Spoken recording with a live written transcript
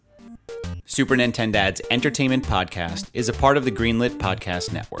Super Nintendad's entertainment podcast is a part of the Greenlit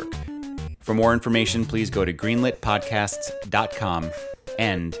Podcast Network. For more information, please go to greenlitpodcasts.com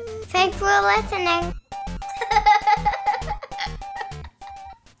and... Thanks for listening.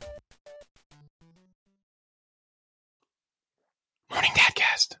 Morning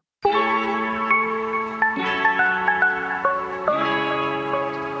Dadcast.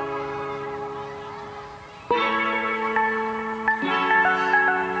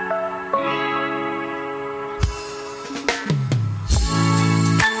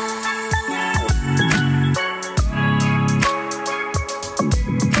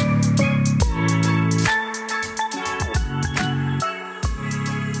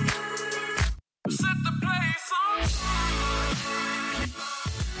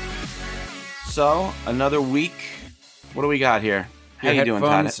 So, another week. What do we got here? How you doing,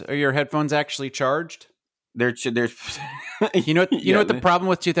 Todd? Are your headphones actually charged? They're You know what the problem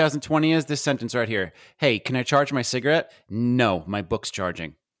with 2020 is? This sentence right here. Hey, can I charge my cigarette? No, my book's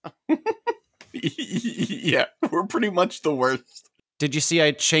charging. Yeah, we're pretty much the worst. Did you see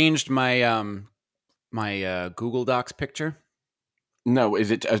I changed my Google Docs picture? No,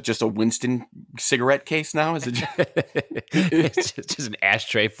 is it just a Winston cigarette case now? Is it? It's just an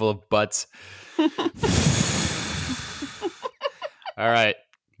ashtray full of butts. All right,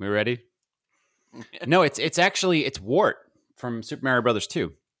 we ready? No, it's actually Wart from Super Mario Brothers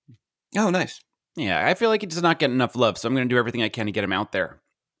 2. Oh, nice. Yeah, I feel like it does not get enough love, so I'm going to do everything I can to get him out there.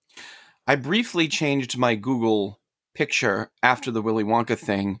 I briefly changed my Google picture after the Willy Wonka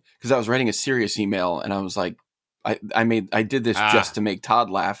thing because I was writing a serious email and I was like, I did this just to make Todd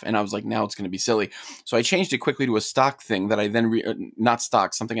laugh, and I was like, now it's going to be silly. So I changed it quickly to a stock thing that I then not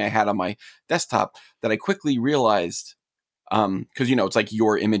stock, something I had on my desktop that I quickly realized, because it's like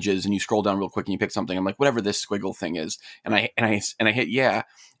your images, and you scroll down real quick and you pick something. I'm like, whatever this squiggle thing is, and I hit yeah,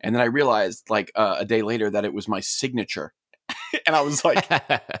 and then I realized like a day later that it was my signature. And I was like,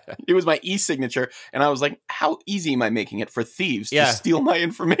 it was my e-signature. And I was like, how easy am I making it for thieves to steal my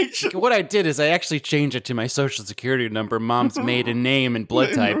information? What I did is I actually changed it to my social security number, mom's maiden name, and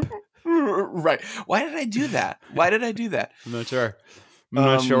blood type. Right. Why did I do that? I'm not sure. I'm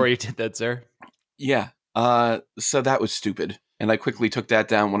not sure why you did that, sir. Yeah. So that was stupid. And I quickly took that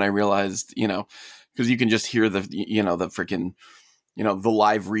down when I realized, because you can just hear the freaking... the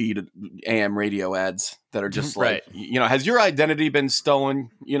live read AM radio ads that are just like, has your identity been stolen?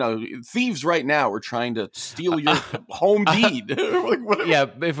 Thieves right now are trying to steal your home deed. Like, yeah,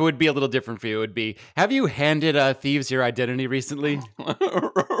 if it would be a little different for you, it would be, have you handed thieves your identity recently?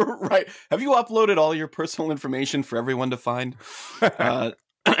 Right. Have you uploaded all your personal information for everyone to find?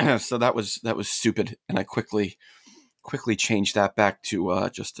 So that was stupid. And I quickly changed that back to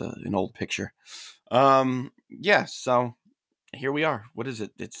just an old picture. Yeah, so... here we are. What is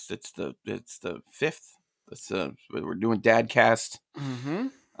it? It's the 5th. We're doing Dadcast. Mm-hmm.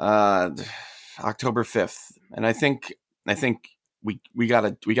 October 5th, and I think we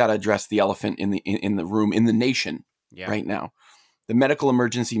gotta address the elephant in the room, in the nation right now. The medical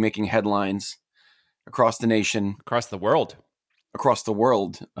emergency making headlines across the nation, across the world.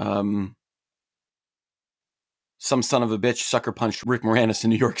 Some son of a bitch sucker punched Rick Moranis in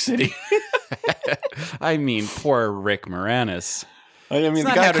New York City. I mean, poor Rick Moranis. I mean,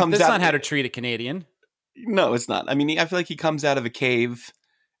 that's not how to treat a Canadian. No, it's not. I mean, I feel like he comes out of a cave.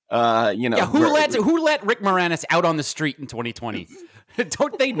 Who let Rick Moranis out on the street in 2020?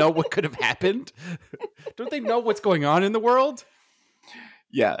 Don't they know what could have happened? Don't they know what's going on in the world?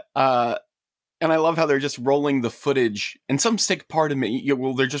 Yeah. And I love how they're just rolling the footage. And some sick part of me,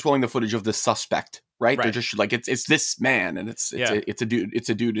 they're just rolling the footage of the suspect, right? They're just like, it's this man, and it's a dude. It's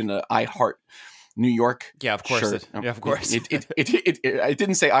a dude in a I Heart New York. Yeah, of course. Shirt. Yeah, of course. It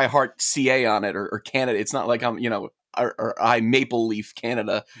didn't say I Heart CA on it or Canada. It's not like I'm, or I Maple Leaf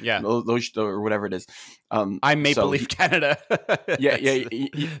Canada. Yeah, those or whatever it is. I Maple Leaf Canada. Yeah.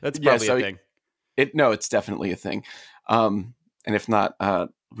 That's probably a thing. It's definitely a thing. And if not,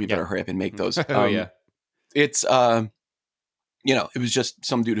 we better hurry up and make those. It's it was just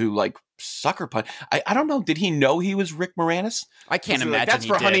some dude who like sucker punch. I don't know. Did he know he was Rick Moranis? I can't imagine. Like, that's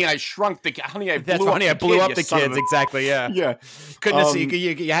for Honey I Shrunk the Honey I blew up the kids. Exactly. Yeah. Yeah. Couldn't have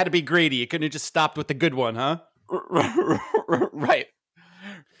you had to be greedy. You couldn't have just stopped with the good one, huh? Right.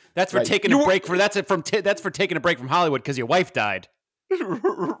 That's for taking a break that's for taking a break from Hollywood because your wife died.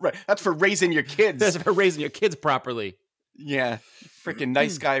 Right. That's for raising your kids. That's for raising your kids properly. Yeah. Freaking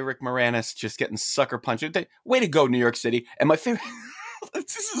nice guy Rick Moranis just getting sucker punched. Way to go, New York City. And my favorite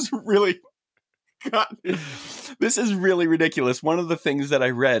this is really ridiculous. One of the things that I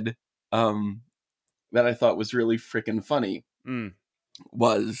read that I thought was really freaking funny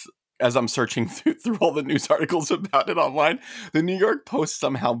was as I'm searching through all the news articles about it online, the New York Post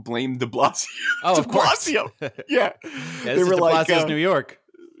somehow blamed de Blasio. Oh, of course. Yeah. Yeah, They this were is de like, Blasio's New York.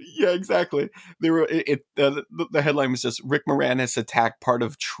 yeah, exactly. They were. The headline was just Rick Moranis attack part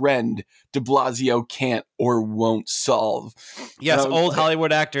of trend de Blasio can't or won't solve. Yes, And I was old like,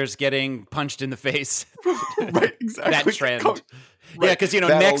 Hollywood actors getting punched in the face. right, exactly. That trend. Right, Yeah, because that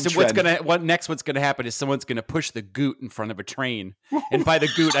next old what's trend. gonna happen is someone's gonna push the goot in front of a train, and by the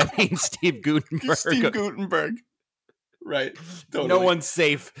goot I mean Steve Guttenberg. Steve Guttenberg. Right. Totally. No one's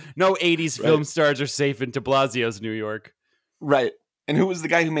safe. No 80s Right. film stars are safe in de Blasio's New York. Right. And who was the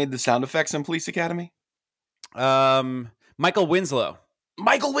guy who made the sound effects in Police Academy? Michael Winslow.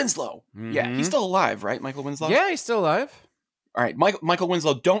 Michael Winslow. Yeah, Mhm. he's still alive, right? Michael Winslow? Yeah, he's still alive. All right, Michael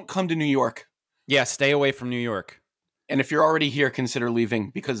Winslow, don't come to New York. Yeah, stay away from New York. And if you're already here, consider leaving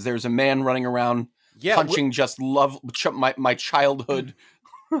because there's a man running around Yeah, punching my childhood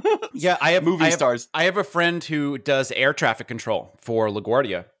yeah. I have movie stars. I have a friend who does air traffic control for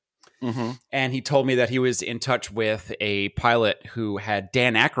LaGuardia, Mm-hmm. and he told me that he was in touch with a pilot who had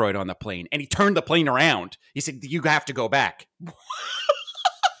Dan Aykroyd on the plane, and he turned the plane around. He said, "You have to go back."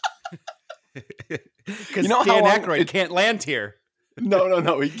 Because Dan Aykroyd can't land here.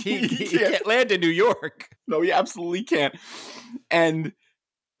 No. He can't land in New York. No, he absolutely can't. And,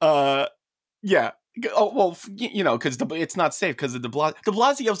 yeah. Oh, well, because it's not safe because de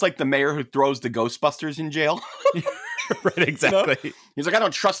Blasio's like the mayor who throws the Ghostbusters in jail. Right, exactly. You know? He's like, I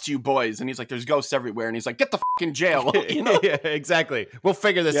don't trust you boys. And he's like, there's ghosts everywhere. And he's like, get the in jail. You know? Yeah, exactly. We'll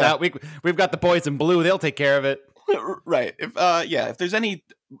figure this out. We've got the boys in blue. They'll take care of it. Right. If there's any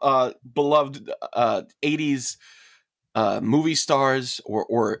beloved 80s movie stars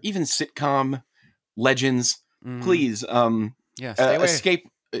or even sitcom legends, please Yeah,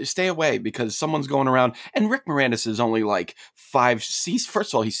 stay away because someone's going around. And Rick Moranis is only like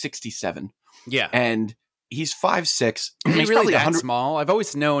first of all, he's 67. Yeah. And he's 5'6". Is he He's really probably that 100. small? I've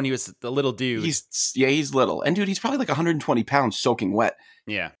always known he was the little dude. He's little. And dude, he's probably like 120 pounds soaking wet.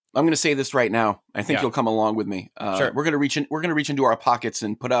 Yeah. I'm going to say this right now. I think Yeah. you'll come along with me. Sure. We're going to reach into our pockets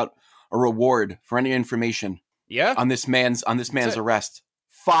and put out a reward for any information Yeah. on this man's it. arrest.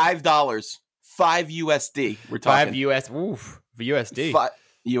 $5, $5 USD. We're talking 5 US. Oof. USD. 5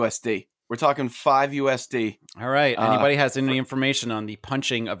 USD. We're talking 5 USD. All right. Anybody has any information on the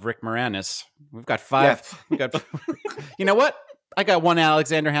punching of Rick Moranis? We've got 5. We got. You know what? I got 1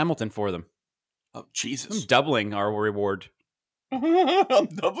 Alexander Hamilton for them. Oh I'm Jesus! doubling our reward. I'm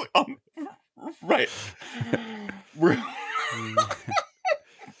doubling. Right.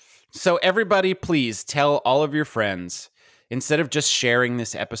 So everybody, please tell all of your friends, instead of just sharing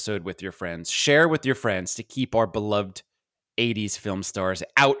this episode with your friends, share with your friends to keep our beloved 80s film stars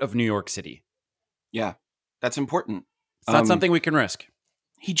out of New York City. Yeah, that's important. It's not something we can risk.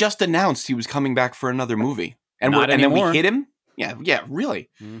 He just announced he was coming back for another movie, and Not then anymore. we hit him. Yeah, really.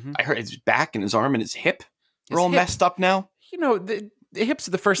 Mm-hmm. I heard his back and his arm and his hip. They're His all hip. messed up now. You know, the hips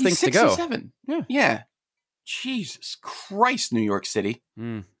are the first He's things to go. 67. Yeah. Jesus Christ, New York City.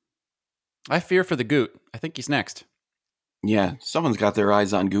 Mm. I fear for the Goot. I think he's next. Yeah, someone's got their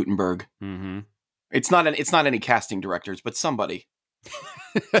eyes on Gutenberg. Mm-hmm. It's not any casting directors, but somebody.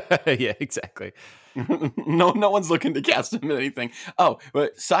 Yeah, exactly. No one's looking to cast him in anything. Oh,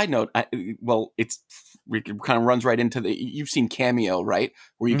 but side note, it kind of runs right into you've seen Cameo, right?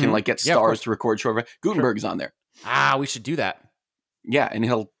 Where you can like get Yeah, of stars course. to record short. Gutenberg's on there. We should do that. Yeah, and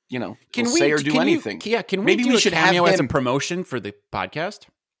he'll Can he'll we say or do anything. Can we Maybe do we a should have cameo as a him- promotion for the podcast?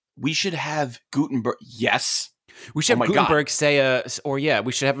 We should have Gutenberg. Yes. We should Oh have my God. Gutenberg say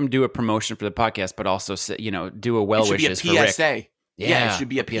we should have him do a promotion for the podcast, but also say, do a well It should be a wishes for Rick. PSA. Yeah, it should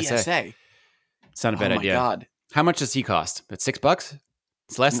be a PSA. PSA. It's not a bad Oh my idea. God. How much does he cost? It's $6.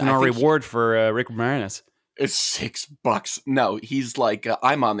 It's less than I our think reward for Rick Moranis. It's $6. No, he's like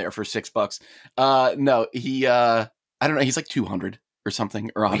I'm on there for $6. No, he I don't know. He's like 200 or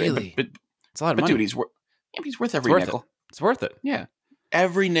something or 100. Really? But It's a lot of but money. dude, he's worth every worth nickel. it. It's worth it. Yeah,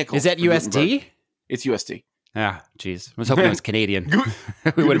 every nickel. Is that for Gutenberg. USD? It's USD. Ah, jeez. I was hoping it was Canadian.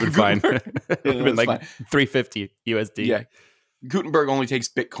 We would have been fine. Gutenberg. It would have been That's like $3.50 USD. Yeah, Gutenberg only takes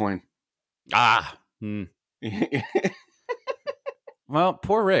Bitcoin. Ah. Hmm. Well,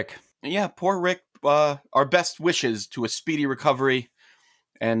 poor Rick. Yeah, poor Rick. Our best wishes to a speedy recovery,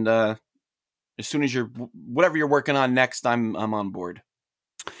 and as soon as whatever you're working on next, I'm on board.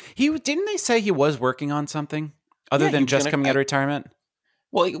 Didn't they say he was working on something other Yeah, than he was just gonna- coming out of retirement?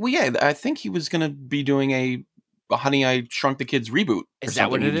 Well, yeah, I think he was going to be doing a Honey, I Shrunk the Kids reboot. or Is that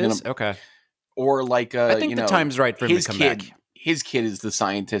what something. it He was is? gonna- Okay. Or like, I think the time's right for him to his come kid. back. His kid is the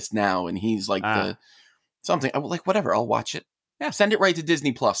scientist now, and he's like Ah. the something. Like whatever, I'll watch it. Yeah. Send it right to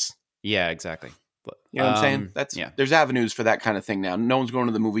Disney Plus. Yeah, exactly. You know what I'm saying? That's yeah. There's avenues for that kind of thing now. No one's going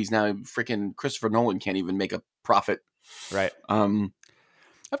to the movies now. Freaking Christopher Nolan can't even make a profit. Right. Um,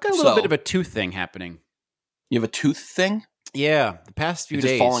 I've got a little bit of a tooth thing happening. You have a tooth thing? Yeah, the past few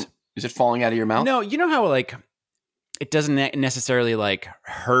days. Is it falling out of your mouth? No, you know how like it doesn't necessarily like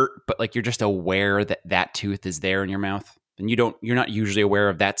hurt, but like you're just aware that that tooth is there in your mouth, and you're not usually aware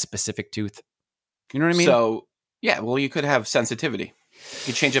of that specific tooth. You know what I mean? So yeah, well, you could have sensitivity.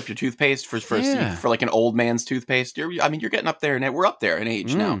 You change up your toothpaste for like an old man's toothpaste. You're getting up there, and we're up there in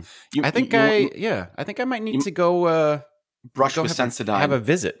age now. I think I might need to go brush with Sensodyne. Have a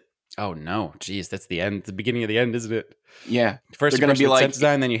visit. Oh no, geez, that's the end. The beginning of the end, isn't it? Yeah. First you're going to be like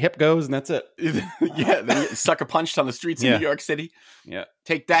Sensodyne, then your hip goes, and that's it. Yeah, then you sucker punched on the streets in New York City. Yeah.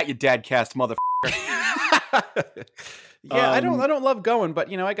 Take that, you dadcast motherfucker. Yeah, I don't love going,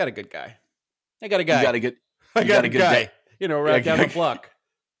 but I got a good guy. I got a guy. I got a good guy. Right down the block.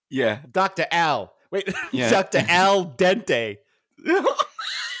 Yeah. Dr. Al. Wait, yeah. Dr. Al Dente.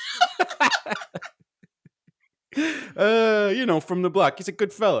 From the block. He's a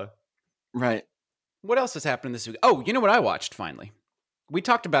good fella. Right. What else has happened this week? Oh, you know what I watched finally? We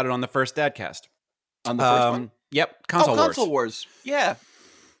talked about it on the first Dadcast. On the first one? Yep. Console Wars. Yeah.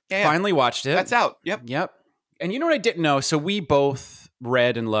 Finally watched it. That's out. Yep. And you know what I didn't know? So we both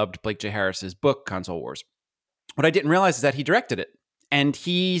read and loved Blake J. Harris's book, Console Wars. What I didn't realize is that he directed it. And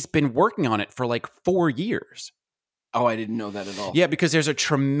he's been working on it for like 4 years. Oh, I didn't know that at all. Yeah, because there's a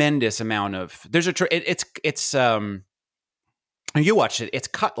tremendous amount of you watched it. It's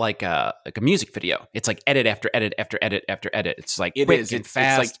cut like a music video. It's like edit after edit after edit after edit. It's like quick and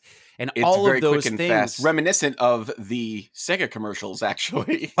fast, and all of those things fast, reminiscent of the Sega commercials,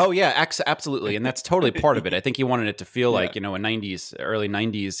 actually. Oh yeah, absolutely, and that's totally part of it. I think he wanted it to feel like a '90s, early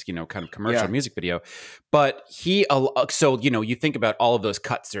 '90s, kind of commercial music video. But you think about all of those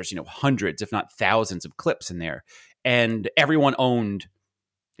cuts. There's hundreds, if not thousands, of clips in there, and everyone owned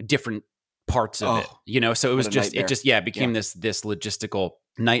different parts of it, so it was became this logistical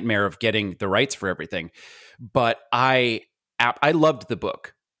nightmare of getting the rights for everything. But I loved the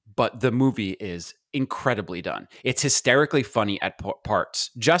book, but the movie is incredibly done. It's hysterically funny at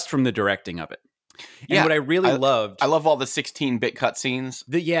parts just from the directing of it. And what I really loved, I love all the 16-bit cutscenes.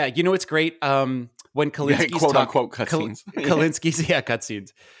 It's great. When Kalinski's quote unquote cutscenes, Kalinski's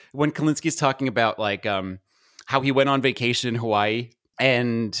cutscenes. When Kalinski's talking about like how he went on vacation in Hawaii.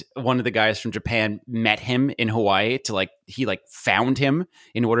 And one of the guys from Japan met him in Hawaii he found him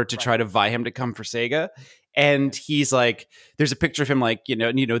in order to try to vie him to come for Sega. And he's like, there's a picture of him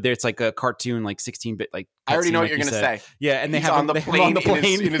there's like a cartoon, like 16-bit, like I already know what you're going to say. Yeah. And he's on the plane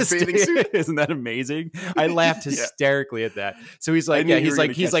in his bathing suit. Isn't that amazing? I laughed hysterically at that. So he's like,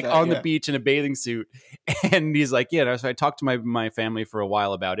 he's like on the beach in a bathing suit. And he's like, so I talked to my family for a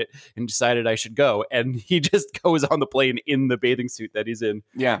while about it and decided I should go. And he just goes on the plane in the bathing suit that he's in.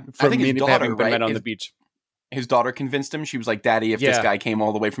 Yeah. I think his daughter, met on the beach. His daughter convinced him. She was like, "Daddy, if this guy came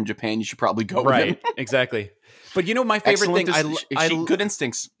all the way from Japan, you should probably go with him." Exactly. But my favorite thing, she good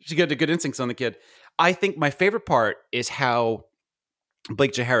instincts. She got the good instincts on the kid. I think my favorite part is how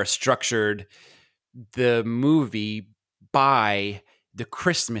Blake J. Harris structured the movie by the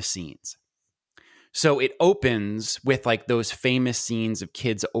Christmas scenes. So it opens with like those famous scenes of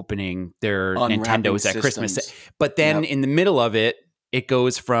kids opening their Nintendos at Christmas. But then in the middle of it, it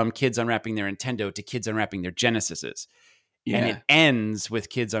goes from kids unwrapping their Nintendo to kids unwrapping their Genesises. Yeah. And it ends with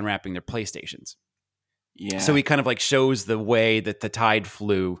kids unwrapping their PlayStations. Yeah. So he kind of like shows the way that the tide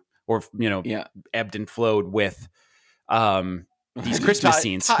flew or, ebbed and flowed with these Christmas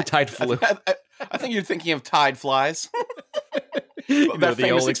scenes. Tide flew. I think you're thinking of tide flies. That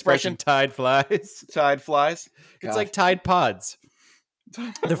the old expression, tide flies. Tide flies. It's like Tide Pods.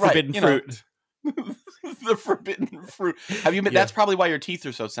 The forbidden fruit. The forbidden fruit. Have you been? That's probably why your teeth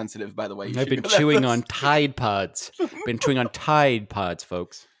are so sensitive. By the way, I've been chewing on Tide Pods. Been chewing on Tide Pods,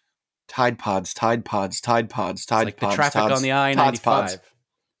 folks. Tide Pods, Tide Pods, Tide Pods, Tide like Pods. The traffic on the I-95.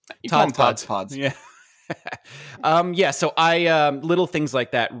 Todd's Pods. Yeah. So I little things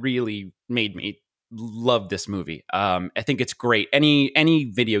like that really made me love this movie. I think it's great.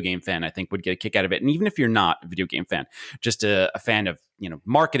 Any video game fan, I think, would get a kick out of it. And even if you're not a video game fan, just a fan of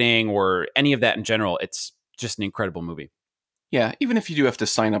marketing or any of that in general, it's just an incredible movie. Yeah, even if you do have to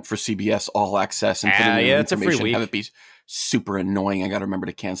sign up for CBS All Access and put in your it's a free week. Have it be super annoying. I got to remember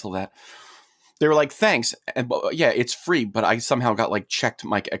to cancel that. They were like, thanks. And it's free, but I somehow got checked.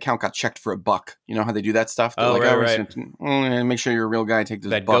 My account got checked for $1. You know how they do that stuff? They're right. Make sure you're a real guy. Take this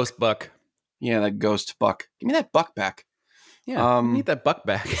that buck. ghost buck. Yeah, that ghost buck. Give me that buck back. Yeah, I need that buck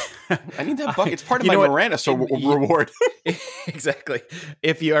back. I need that buck. It's part of my Miranda reward. Exactly.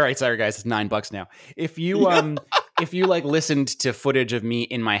 All right, sorry guys, it's $9 now. If you if you like listened to footage of me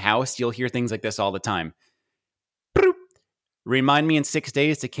in my house, you'll hear things like this all the time. Boop. Remind me in 6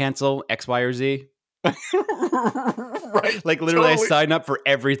 days to cancel X, Y, or Z. Right. Like literally, totally. I sign up for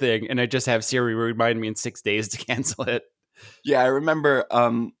everything, and I just have Siri remind me in 6 days to cancel it. Yeah, I remember.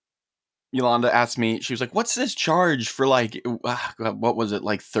 Yolanda asked me, she was like, what's this charge for like, what was it,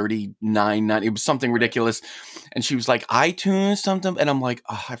 like $39.90? It was something ridiculous. And she was like, iTunes something. And I'm like,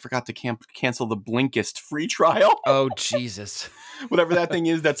 I forgot to cancel the Blinkist free trial. Oh, Jesus. Whatever that thing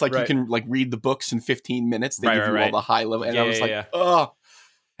is, that's like you can like read the books in 15 minutes. They give you all the high level. And I was like, oh.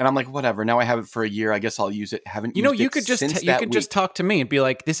 And I'm like, whatever. Now I have it for a year. I guess I'll use it. Haven't used it you could just talk to me and be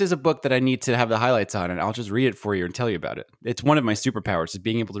like, this is a book that I need to have the highlights on, and I'll just read it for you and tell you about it. It's one of my superpowers, is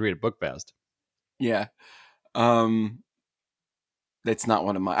being able to read a book fast. Yeah. That's not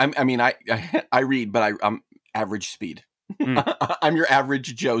one of my, I mean, I read, but I'm average speed. I'm your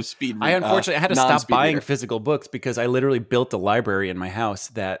average Joe speed reader. I unfortunately had to stop buying physical books because I literally built a library in my house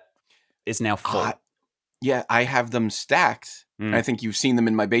that is now full. Yeah, I have them stacked. I think you've seen them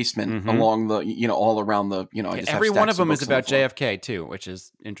in my basement along the, all around the, I just every have one of them is about JFK too, which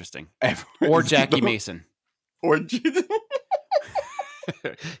is interesting. Or Jackie Mason. Or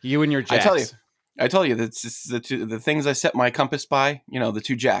you and your Jacks. I tell you, that's the things I set my compass by. The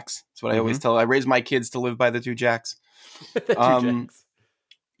two Jacks. That's what I always tell. I raise my kids to live by the two Jacks. The two Jacks.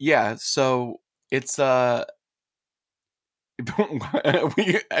 Yeah. So it's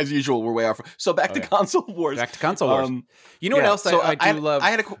as usual, we're way off. So back to Console Wars. Back to Console Wars. You know what else I do love?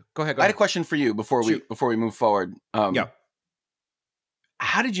 Go ahead. I had a question for you before we move forward. How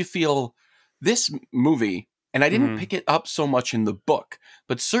did you feel this movie? And I didn't pick it up so much in the book,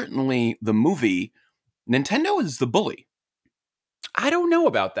 but certainly the movie, Nintendo is the bully. I don't know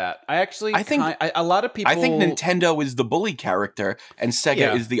about that. I think a lot of people. I think Nintendo is the bully character, and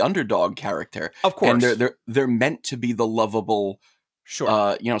Sega is the underdog character. Of course, and they're meant to be the lovable,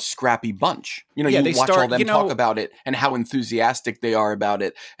 scrappy bunch. You watch all them talk about it and how enthusiastic they are about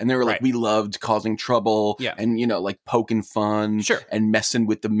it, and they were like, we loved causing trouble, and like poking fun, and messing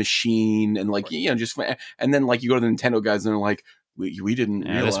with the machine, and like just, and then like you go to the Nintendo guys and they're like, we didn't.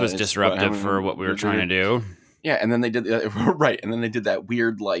 This was disruptive for what we were trying to do. Yeah, and then they did and then they did that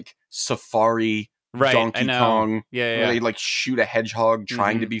weird like Safari Donkey Kong, where they like shoot a hedgehog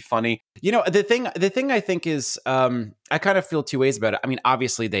trying to be funny. The thing I think is, I kind of feel two ways about it. I mean,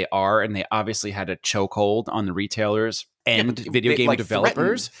 obviously they are, and they obviously had a chokehold on the retailers and video game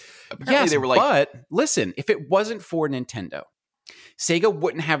developers. Yes, they were like, but listen, if it wasn't for Nintendo, Sega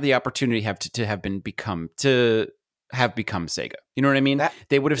wouldn't have the opportunity to have become Sega. You know what I mean?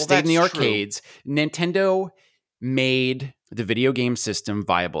 They would have stayed in the arcades. True. Nintendo made the video game system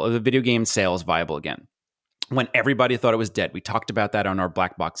viable, or the video game sales viable again, when everybody thought it was dead. We talked about that on our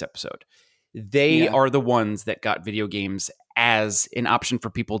Black Box episode. They are the ones that got video games as an option for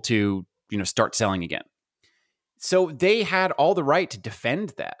people to, start selling again. So they had all the right to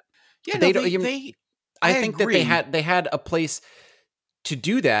defend that. Yeah, I think agree. That they had a place to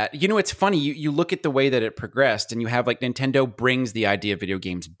do that. It's funny. You look at the way that it progressed, and you have like Nintendo brings the idea of video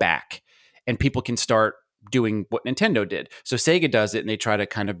games back, and people can start doing what Nintendo did. So Sega does it, and they try to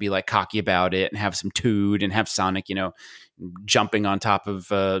kind of be like cocky about it and have some Toad and have Sonic, jumping on top of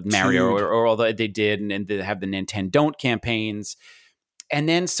Mario or all that they did, and they have the Nintendo Don't campaigns. And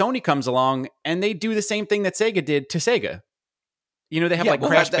then Sony comes along and they do the same thing that Sega did to Sega. They have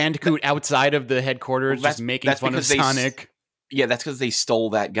Crash Bandicoot outside of the headquarters, just making fun of Sonic. Yeah, that's because they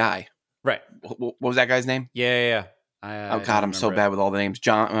stole that guy. Right. What was that guy's name? Yeah. I'm so bad with all the names.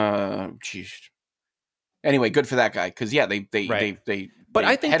 John. Anyway, good for that guy, because they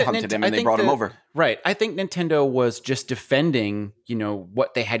headhunted him and they brought him over. Right. I think Nintendo was just defending,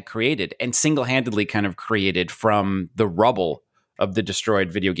 what they had created, and single-handedly kind of created from the rubble of the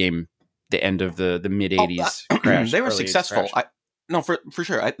destroyed video game, the end of the mid '80s crash. They were successful. For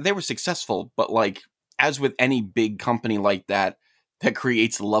sure, they were successful. But like, as with any big company like that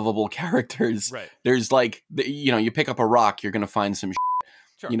creates lovable characters, there's like, you pick up a rock, you're going to find some.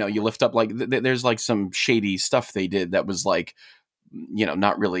 Sure. You lift up like there's like some shady stuff they did that was like,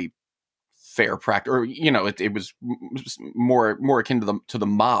 not really fair practice, or it was more akin to the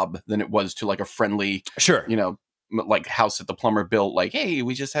mob than it was to like a friendly, like house that the plumber built. Like, hey,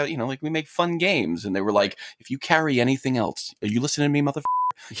 we just have like we make fun games, and they were like, if you carry anything else, are you listening to me, motherfucker?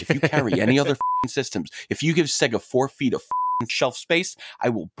 If you carry any other systems, if you give Sega 4 feet of shelf space, I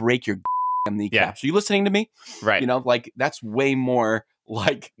will break your kneecaps. Are you listening to me? Right. Like that's way more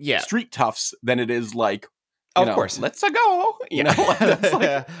like street toughs than it is like you of know, course. let's go. You know, that's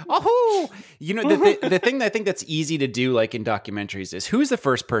like, oh, you know, the thing that I think that's easy to do, like in documentaries, is who's the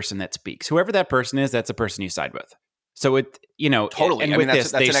first person that speaks. Whoever that person is, that's the person you side with. So it, you know, totally. And I with mean,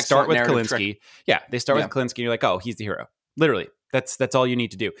 this, that's they an start with excellent narrative Kalinske. Yeah, they start with Kalinske, and you're like, oh, he's the hero. Literally, that's all you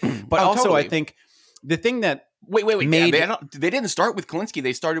need to do. But also, totally. I think the thing that wait, made they didn't start with Kalinske.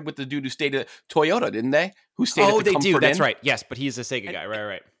 They started with the dude who stayed at Toyota, didn't they? Who stayed at the they Comfort do. That's Inn? right. Yes, but he's a Sega guy.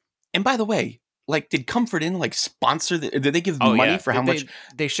 Right. And by the way, like, did Comfort Inn like sponsor? Did they give money for how much?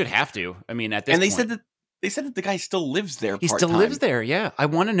 They should have to. I mean, at this and they point. said that the guy still lives there. He still lives there. Yeah, I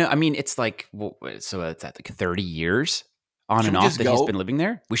want to know. I mean, it's like so it's at like 30 years on and off that he's been living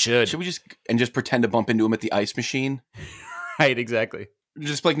there. We should. Should we just pretend to bump into him at the ice machine? Right. Exactly.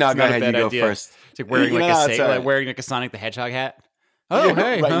 Just like, no, go ahead, you go first. It's like wearing wearing like a Sonic the Hedgehog hat. Oh, Yeah,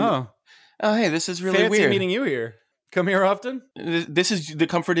 hey, right. Oh, hey, this is really fancy weird. meeting you here. Come here often? This is the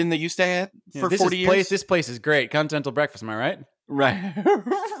Comfort Inn that you stay at for 40 years? This place is great. Continental breakfast, am I right? Right.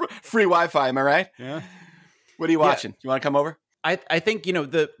 Free Wi-Fi, am I right? Yeah. What are you watching? You want to come over? I think, you know,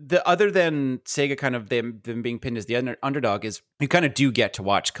 the other than Sega kind of them being pinned as the underdog is you kind of do get to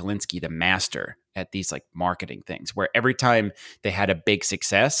watch Kalinske, the master, at these like marketing things where every time they had a big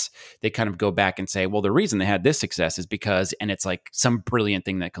success, they kind of go back and say, well, the reason they had this success is because, and it's like some brilliant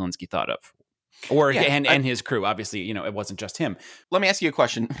thing that Kalinske thought of. Or and his crew. Obviously, you know, it wasn't just him. Let me ask you a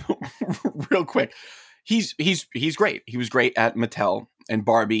question real quick. He's great. He was great at Mattel and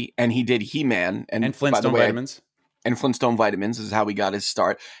Barbie, and he did He-Man and Flintstone Vitamins. And Flintstone Vitamins is how he got his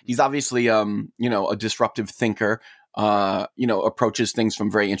start. He's obviously you know, a disruptive thinker. You know, approaches things from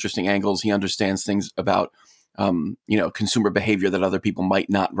very interesting angles. He understands things about you know, consumer behavior that other people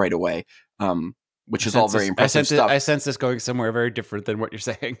might not right away. Which is all very impressive stuff. I sense this going somewhere very different than what you're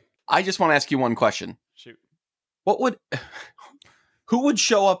saying. I just want to ask you one question. Shoot. Who would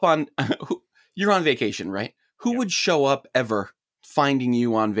show up on, you're on vacation, right? Who would show up ever finding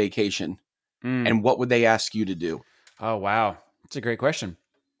you on vacation? And what would they ask you to do? Oh, wow. That's a great question.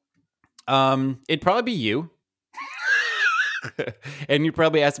 It'd probably be you. And you'd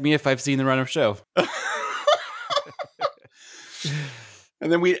probably ask me if I've seen the run of show.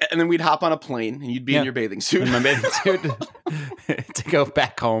 And then we'd hop on a plane, and you'd be in your bathing suit. In my bathing suit to go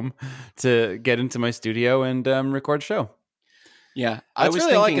back home to get into my studio and record a show. Yeah, I was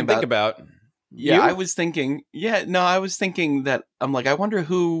really all I can think about. Yeah, you? I was thinking. Yeah, no, I was thinking that I'm like, I wonder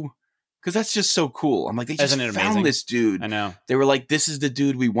who, because that's just so cool. I'm like, they just found this dude. I know. They were like, this is the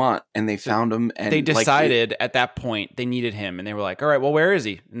dude we want, and they found him. And they decided at that point they needed him, and they were like, all right, well, where is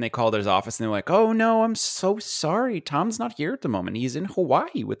he? And they called his office, and they were like, oh no, I'm so sorry, Tom's not here at the moment. He's in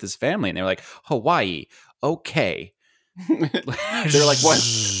Hawaii with his family. And they were like, Hawaii, okay. They're like,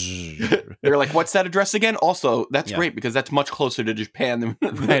 what? They're like, what's that address again? Also, that's great because that's much closer to Japan than,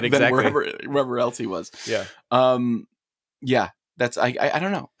 right, exactly. than wherever else he was. Yeah. Yeah. That's I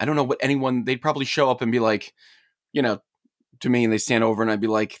don't know. I don't know what anyone. They'd probably show up and be like, you know, to me, and they stand over, and I'd be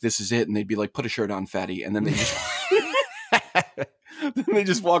like, "This is it," and they'd be like, "Put a shirt on, fatty," and then they just then they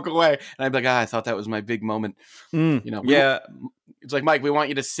just walk away, and I'd be like, "I thought that was my big moment." You know, it's like, Mike, we want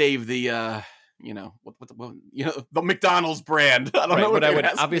you to save the. You know what you know, the McDonald's brand. I don't know what I would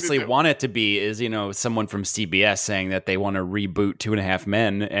obviously want it to be is, you know, someone from CBS saying that they want to reboot 2.5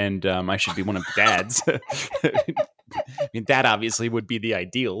 Men, and I should be one of the dads. I mean, that obviously would be the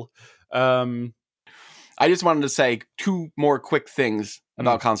ideal. I just wanted to say 2 more quick things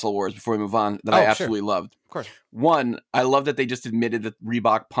about Console Wars before we move on that I absolutely loved. Of course. One, I love that they just admitted that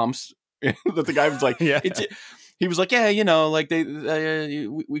Reebok pumps. That the guy was like, he was like, yeah, you know, like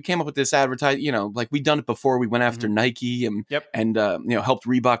we came up with this advertising, you know, like we'd done it before. We went after Nike and you know, helped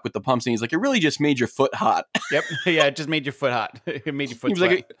Reebok with the pumps. And he's like, it really just made your foot hot. Yep. Yeah, it just made your foot hot. It made your foot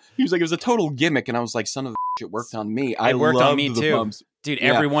sweat. He was like, it was a total gimmick. And I was like, son of a bitch, it worked on me. It worked on me too. Pumps. Dude,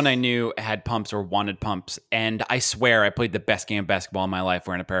 everyone I knew had pumps or wanted pumps. And I swear I played the best game of basketball in my life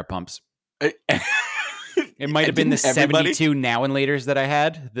wearing a pair of pumps. It might have been the 72 now and laters that I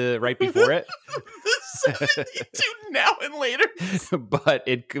had right before it. 72 now and later. But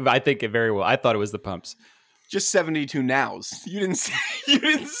I think it very well. I thought it was the pumps. Just 72 nows. You didn't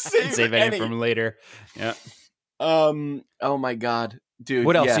save any from later. Yeah. Oh my God, dude.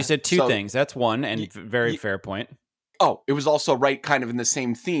 What else? You said 2 things. That's one, and very fair point. Oh, it was also right kind of in the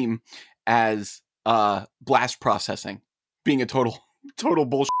same theme as blast processing being a total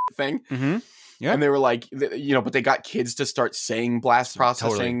bullshit thing. Mm-hmm. Yeah. And they were like, you know, but they got kids to start saying blast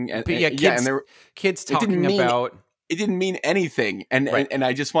processing. Totally. And kids talking about. It didn't mean anything. And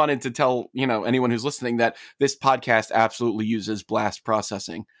I just wanted to tell, you know, anyone who's listening that this podcast absolutely uses blast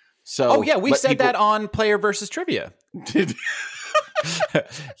processing. So, we said that on Player versus Trivia.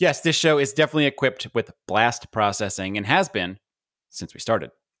 Yes, this show is definitely equipped with blast processing and has been since we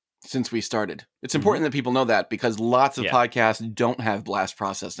started. It's important that people know that because lots of podcasts don't have blast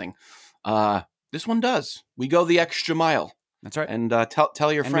processing. This one does. We go the extra mile. That's right. And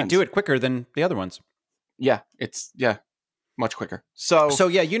tell your friends. We do it quicker than the other ones. Yeah, it's much quicker. So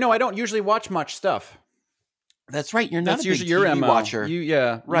yeah, I don't usually watch much stuff. That's right. You're not That's a big usually your TV MO. watcher.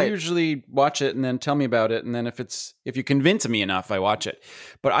 Right. You usually watch it and then tell me about it, and then if you convince me enough, I watch it.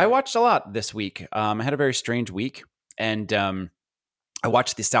 But I watched a lot this week. I had a very strange week, and I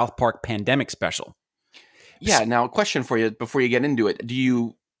watched the South Park Pandemic special. Yeah. Now, a question for you before you get into it: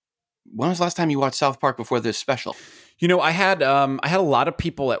 when was the last time you watched South Park before this special? I had a lot of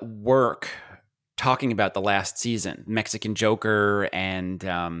people at work talking about the last season, Mexican Joker, and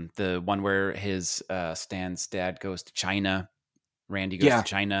the one where his Stan's dad goes to China. Randy goes to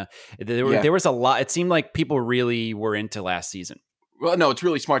China. There was a lot. It seemed like people really were into last season. Well, no, it's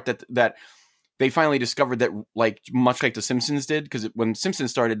really smart that they finally discovered that, like, much like The Simpsons did, because when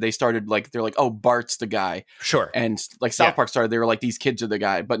Simpsons started, they're like, oh, Bart's the guy. Sure. And like South Park started, they were like, these kids are the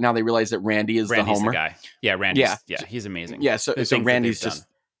guy. But now they realize that Randy's the Homer. The guy. Yeah, Randy's. Yeah, he's amazing. Yeah, so Randy's just...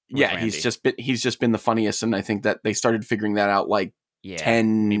 Yeah, Randy. he's just been the funniest, and I think that they started figuring that out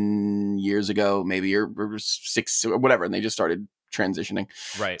 10 years ago, maybe or 6 or whatever, and they just started transitioning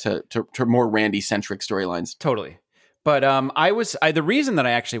to more Randy centric storylines. Totally. But the reason that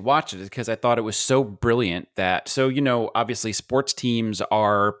I actually watched it is because I thought it was so brilliant that obviously sports teams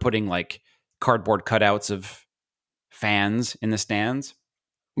are putting like cardboard cutouts of fans in the stands.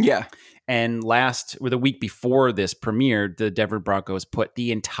 Yeah. And the week before this premiered, the Denver Broncos put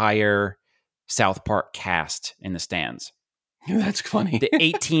the entire South Park cast in the stands. That's funny. The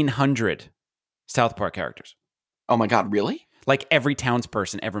 1,800 South Park characters. Oh my God, really? Like every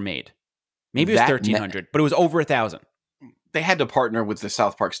townsperson ever made. Maybe it was 1,300, but it was over 1,000. They had to partner with the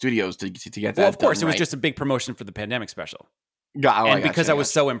South Park studios to get that Well, of course, done, it was just a big promotion for the pandemic special. Because I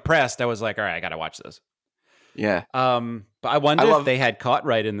was so impressed, I was like, all right, I got to watch this. Yeah. But I wonder if they had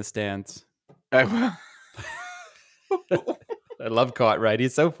Cartwright in the stands. I love Cartwright.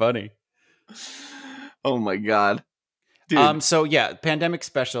 He's so funny. Oh my God. Dude. So yeah, pandemic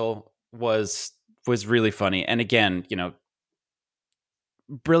special was really funny. And again,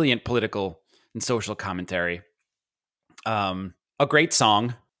 brilliant political and social commentary. A great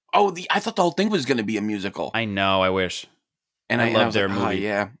song. Oh, I thought the whole thing was going to be a musical. I know, I wish. And I love their movie. Oh,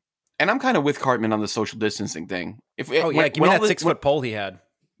 yeah. And I'm kind of with Cartman on the social distancing thing. Give me that 6-foot pole he had.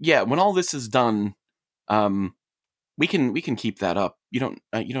 Yeah, when all this is done, we can keep that up. You don't,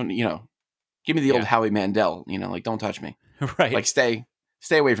 give me the old Howie Mandel. Don't touch me. Right. Like stay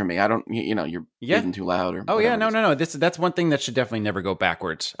away from me. I don't, you're breathing too loud. Or no. That's one thing that should definitely never go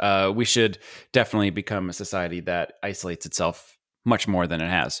backwards. We should definitely become a society that isolates itself much more than it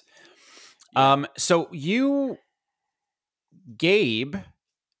has. So Gabe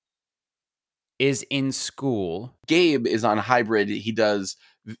is in school. Gabe is on hybrid. He does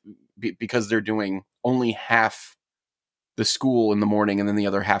because they're doing only half the school in the morning and then the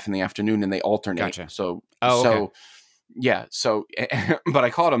other half in the afternoon, and they alternate. Gotcha. But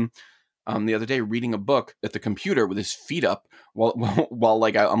I caught him the other day reading a book at the computer with his feet up while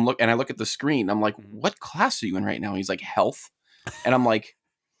like I look at the screen. I'm like, what class are you in right now? He's like, health, and I'm like,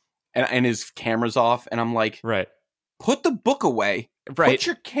 and his camera's off, and I'm like, right, put the book away. Right. Put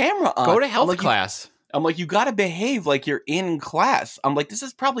your camera on. Go to health class. I'm like, you got to behave like you're in class. I'm like, this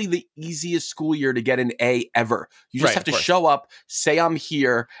is probably the easiest school year to get an A ever. You just have to show up, say I'm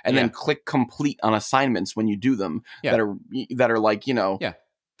here, and then click complete on assignments when you do them that are like,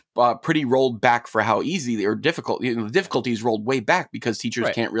 pretty rolled back for how easy they are difficult. The difficulty is rolled way back because teachers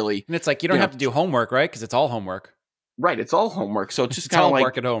can't really. And it's like, you don't have to do homework, right? Because it's all homework. Right. It's all homework. So it's just kind of like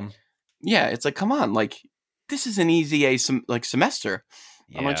work at home. Yeah. It's like, come on, like this is an easy semester.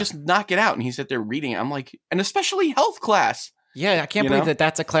 Yeah. I'm like, just knock it out. And he's sat there reading it. I'm like, and especially health class. Yeah, I can't believe that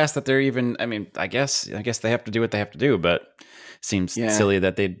that's a class that they're even. I mean, I guess they have to do what they have to do, but it seems silly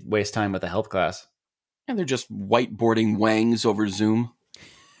that they'd waste time with a health class. And they're just whiteboarding wangs over Zoom.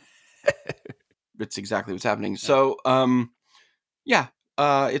 That's exactly what's happening. So,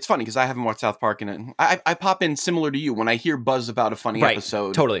 it's funny because I haven't watched South Park, and I pop in similar to you when I hear buzz about a funny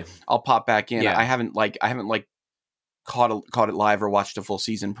episode. Totally, I'll pop back in. Yeah. I haven't caught it live or watched a full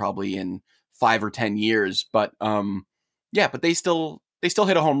season probably in 5 or 10 years, but but they still hit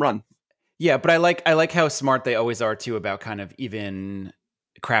a home run. Yeah, but I like how smart they always are too about kind of even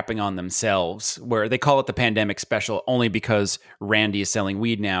crapping on themselves, where they call it the pandemic special only because Randy is selling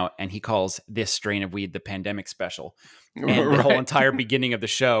weed now, and he calls this strain of weed the pandemic special. And the whole entire beginning of the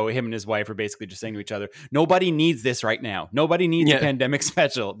show, him and his wife are basically just saying to each other, nobody needs this right now. Nobody needs a pandemic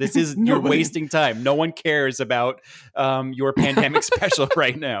special. This is, you're wasting time. No one cares about your pandemic special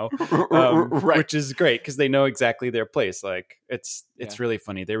right now, which is great because they know exactly their place. Like, it's really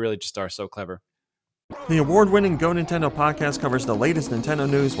funny. They really just are so clever. The award-winning Go Nintendo podcast covers the latest Nintendo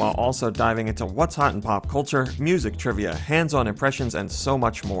news while also diving into what's hot in pop culture, music trivia, hands-on impressions, and so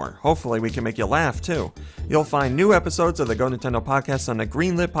much more. Hopefully we can make you laugh, too. You'll find new episodes of the Go Nintendo podcast on the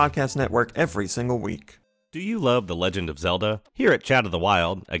Greenlit Podcast Network every single week. Do you love The Legend of Zelda? Here at Chat of the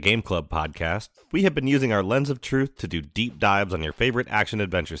Wild, a Game Club podcast, we have been using our lens of truth to do deep dives on your favorite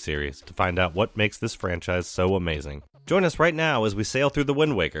action-adventure series to find out what makes this franchise so amazing. Join us right now as we sail through The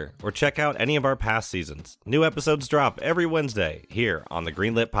Wind Waker, or check out any of our past seasons. New episodes drop every Wednesday here on the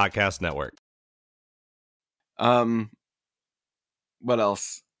Greenlit Podcast Network. What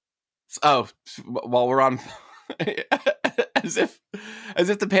else? Oh, while we're on, as if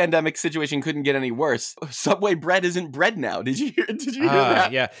the pandemic situation couldn't get any worse. Subway bread isn't bread now. Did you hear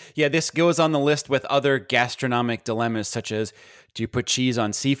that? Yeah. This goes on the list with other gastronomic dilemmas, such as: do you put cheese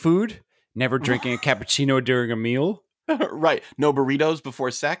on seafood? Never drinking a cappuccino during a meal. Right. No burritos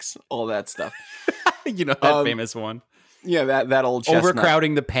before sex. All that stuff. You know that famous one. Yeah, that old chestnut.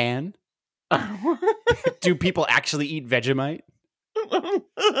 Overcrowding the pan. Do people actually eat Vegemite?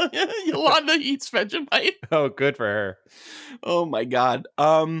 Yolanda eats Vegemite. Oh, good for her. Oh my God.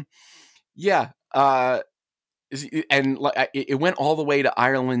 Yeah. And it went all the way to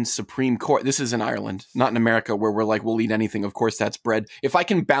Ireland's Supreme Court. This is in Ireland, not in America, where we're like, we'll eat anything. Of course, that's bread. If I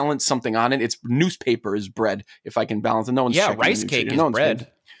can balance something on it, it's newspaper is bread. If I can balance it, no one's checking rice cake is bread.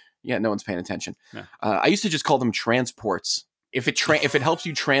 No one's paying attention. No. I used to just call them transports. If it helps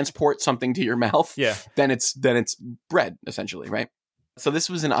you transport something to your mouth, then it's bread essentially, right? So this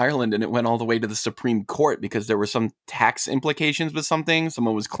was in Ireland, and it went all the way to the Supreme Court because there were some tax implications with something.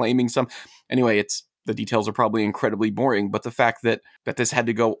 Someone was claiming some. Anyway, the details are probably incredibly boring, but the fact that this had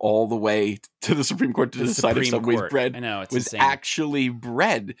to go all the way to the Supreme Court to decide if Subway's bread was insane. Actually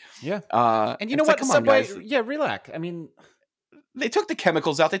bread. Yeah. And you know what? Subway, relax. I mean, they took the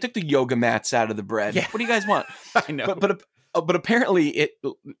chemicals out. They took the yoga mats out of the bread. Yeah. What do you guys want? I know. But apparently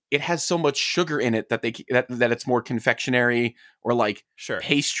it has so much sugar in it that that it's more confectionery or like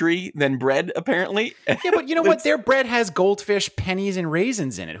pastry than bread, apparently. Yeah, but you know what? Their bread has goldfish, pennies, and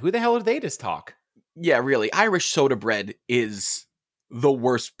raisins in it. Who the hell are they to talk? Yeah, really. Irish soda bread is the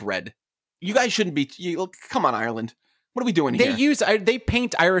worst bread. You guys shouldn't be. Come on, Ireland. What are we doing here? They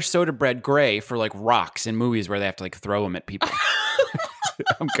paint Irish soda bread gray for like rocks in movies where they have to like throw them at people.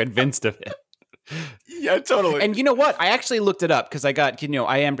 I'm convinced of it. Yeah, totally. And you know what? I actually looked it up because I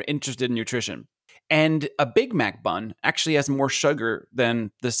am interested in nutrition. And a Big Mac bun actually has more sugar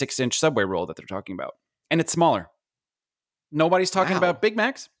than the 6-inch Subway roll that they're talking about. And it's smaller. Nobody's talking about Big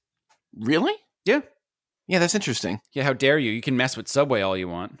Macs. Really? Yeah. Yeah, that's interesting. Yeah, how dare you? You can mess with Subway all you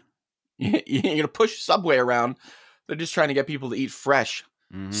want. You're going to push Subway around. They're just trying to get people to eat fresh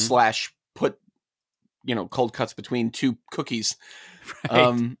 / put, cold cuts between two cookies.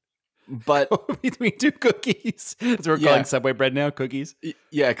 Right. But between two cookies. That's what we're calling Subway bread now, cookies.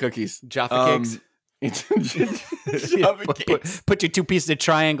 Yeah, cookies. Jaffa cakes. Jaffa cakes. Put your 2 pieces of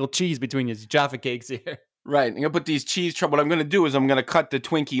triangle cheese between your Jaffa cakes here. Right. I'm going to put these cheese. What I'm going to do is I'm going to cut the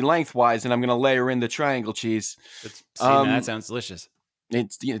Twinkie lengthwise and I'm going to layer in the triangle cheese. That sounds delicious.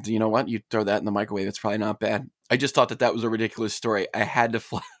 You know what? You throw that in the microwave. It's probably not bad. I just thought that was a ridiculous story. I had to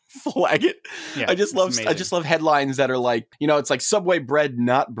flag it. Yeah, I just love headlines that are like, it's like Subway bread,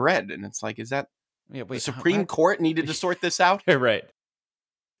 not bread. And it's like, is that the Supreme Court needed to sort this out? Right.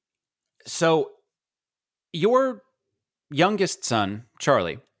 So your youngest son,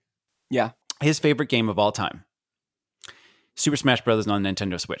 Charlie. Yeah. His favorite game of all time, Super Smash Brothers on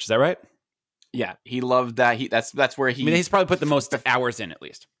Nintendo Switch. Is that right? Yeah, he loved that. That's where he. I mean, he's probably put the most hours in, at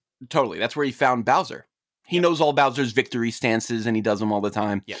least. Totally, that's where he found Bowser. He knows all Bowser's victory stances, and he does them all the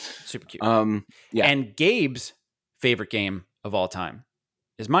time. Yeah, super cute. Yeah. And Gabe's favorite game of all time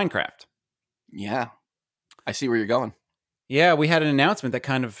is Minecraft. Yeah, I see where you're going. Yeah, we had an announcement that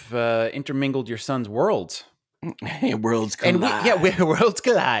kind of intermingled your son's worlds. Hey, worlds collide. Worlds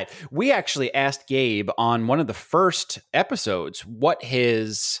collide. We actually asked Gabe on one of the first episodes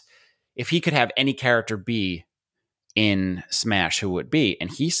if he could have any character be in Smash, who would be?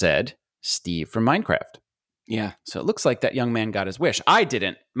 And he said Steve from Minecraft. Yeah. So it looks like that young man got his wish. I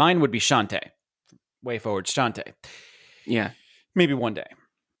didn't. Mine would be Shantae. Way forward, Shantae. Yeah. Maybe one day.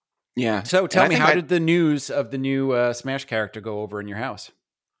 Yeah. So tell me, how did the news of the new Smash character go over in your house?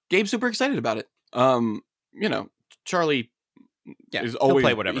 Gabe's super excited about it. Charlie is he'll always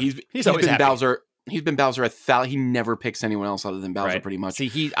play whatever. He's always been happy. Bowser. He's been Bowser he never picks anyone else other than Bowser, pretty much.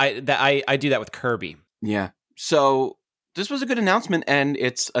 See, I do that with Kirby. Yeah. So this was a good announcement, and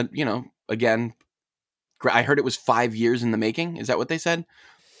it's again, I heard it was 5 years in the making. Is that what they said?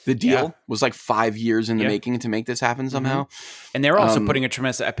 The deal was like 5 years in the making to make this happen somehow. And they're also putting a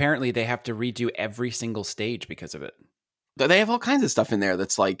tremendous. Apparently, they have to redo every single stage because of it. They have all kinds of stuff in there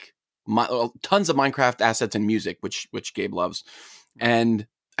that's like tons of Minecraft assets and music, which Gabe loves. And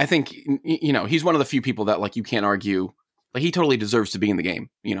I think he's one of the few people that like you can't argue. Like he totally deserves to be in the game.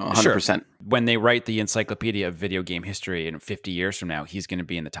 100%. Sure. When they write the encyclopedia of video game history in 50 years from now, he's going to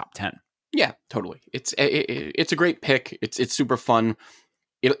be in the top 10. Yeah, totally. It's a great pick. It's super fun.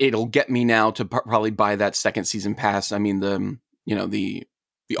 It'll get me now to probably buy that second season pass. I mean, the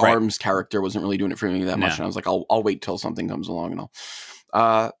Arms character wasn't really doing it for me that much. And I was like, I'll wait till something comes along and all.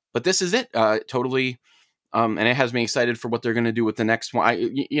 But this is it. Totally. And it has me excited for what they're going to do with the next one. I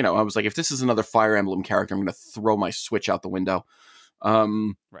was like, if this is another Fire Emblem character, I'm going to throw my Switch out the window.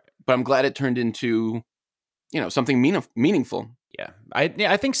 But I'm glad it turned into, something meaningful. Yeah,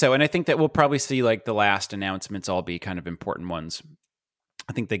 I think so. And I think that we'll probably see like the last announcements all be kind of important ones.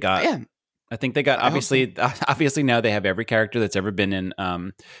 I think they got obviously now they have every character that's ever been in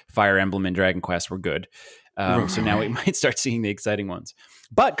Fire Emblem and Dragon Quest were good. So now we might start seeing the exciting ones.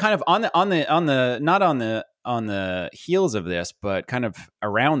 But kind of on the heels of this, but kind of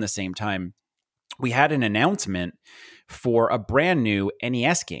around the same time, we had an announcement for a brand new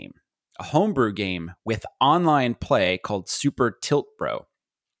NES game, a homebrew game with online play called Super Tilt Bro.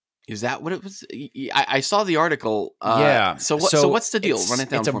 Is that what it was? I saw the article. So what's the deal? Run it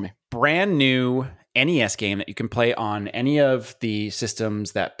down for me. Brand new NES game that you can play on any of the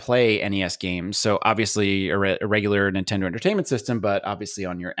systems that play NES games. So obviously a regular Nintendo Entertainment System, but obviously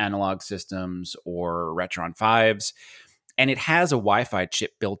on your analog systems or Retron 5s. And it has a Wi-Fi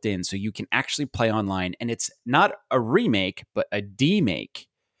chip built in, so you can actually play online. And it's not a remake, but a demake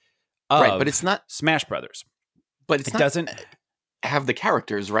of but it's not Smash Brothers. But it doesn't have the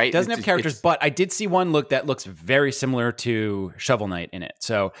characters, right? It doesn't have characters, but I did see one that looks very similar to Shovel Knight in it.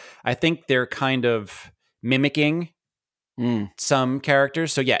 So I think they're kind of mimicking some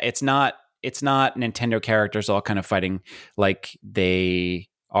characters. So yeah, it's not Nintendo characters all kind of fighting like they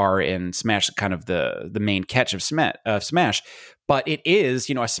are in Smash, kind of the main catch of Smash. But it is,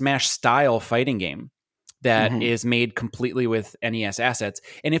 a Smash style fighting game that is made completely with NES assets.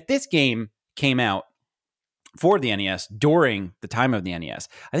 And if this game came out for the NES during the time of the NES,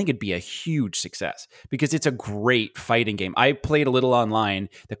 I think it'd be a huge success because it's a great fighting game. I played a little online.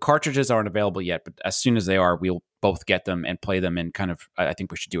 The cartridges aren't available yet, but as soon as they are, we'll both get them and play them, and kind of, I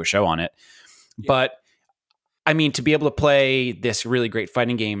think we should do a show on it. Yeah. But I mean, to be able to play this really great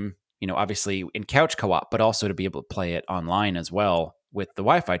fighting game, obviously in couch co-op, but also to be able to play it online as well with the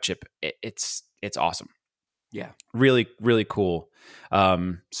Wi-Fi chip, it's awesome. Yeah. Really, really cool.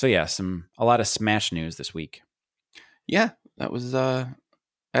 So yeah, a lot of Smash news this week. Yeah,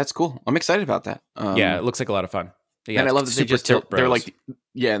 that's cool. I'm excited about that. Yeah, it looks like a lot of fun. And I love that they're like,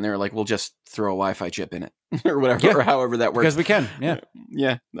 and they're like, we'll just throw a Wi-Fi chip in it or whatever, or however that works. Because we can. Yeah.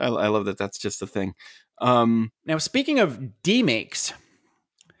 Yeah. I love that. That's just a thing. Now, speaking of demakes,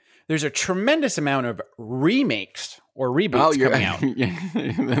 there's a tremendous amount of remakes or reboots coming out.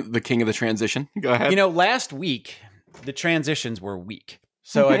 The king of the transition. Go ahead. Last week the transitions were weak,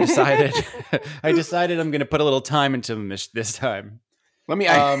 so I decided I'm going to put a little time into them this time. Let me.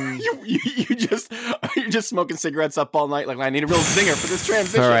 You're just smoking cigarettes up all night. Like, I need a real zinger for this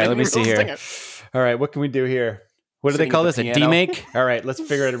transition. All right, let me see here. Zinger. All right, what can we do here? What do they call this? A demake? All right, let's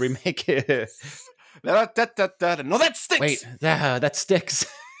figure out a remake. No, that sticks. Wait, that sticks.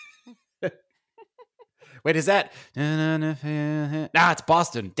 Wait, is that? Nah, it's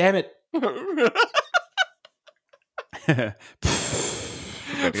Boston. Damn it. Another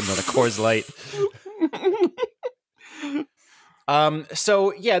Coors Light.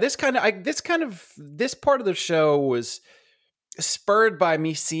 So yeah, this part of the show was spurred by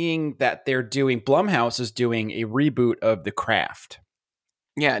me seeing that Blumhouse is doing a reboot of The Craft.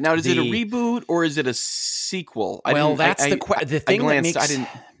 Yeah. Now, is it a reboot or is it a sequel? The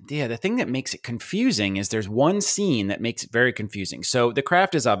thing that makes it confusing is there's one scene that makes it very confusing. So The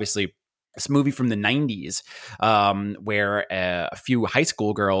Craft is obviously this movie from the 90s where a few high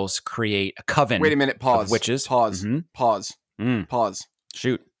school girls create a coven. Wait a minute. Pause. Of witches. Pause. Mm-hmm. Pause. Pause.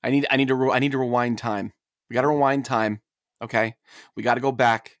 Shoot. I need to rewind time. We got to rewind time. Okay. We got to go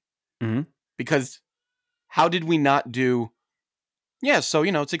back. Mm-hmm. Because how did we not do... Yeah, so,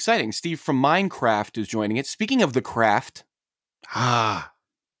 it's exciting. Steve from Minecraft is joining it. Speaking of The Craft.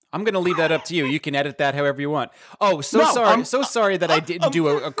 I'm going to leave that up to you. You can edit that however you want. Oh, sorry that I didn't do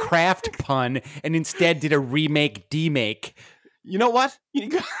a craft pun and instead did a remake demake. You know what? You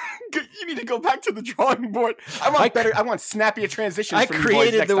need to go back to the drawing board. I want snappier transitions. I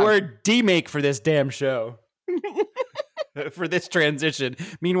created the word demake for this damn show. For this transition.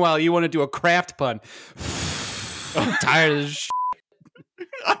 Meanwhile, you want to do a craft pun. I'm tired of this shit.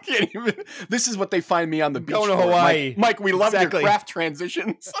 I can't even. This is what they find me on the beach. Going to Hawaii. Mike, we love your craft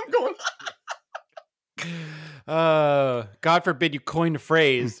transitions. I'm going. God forbid you coined a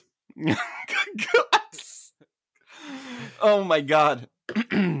phrase. Oh my God.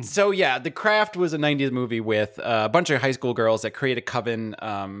 So yeah, The Craft was a 90s movie with a bunch of high school girls that create a coven.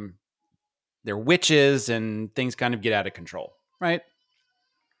 They're witches and things kind of get out of control, right?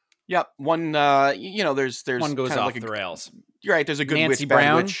 Yep. One, there's one goes off like the rails. You're right. There's a good Nancy witch,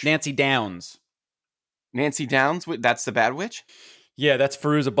 Brown, bad witch. Nancy Downs. Nancy Downs. That's the bad witch. Yeah, that's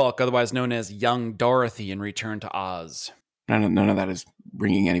Fairuza Balk, otherwise known as Young Dorothy in Return to Oz. None of that is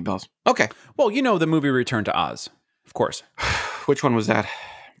ringing any bells. Okay. Well, you know the movie Return to Oz, of course. Which one was that?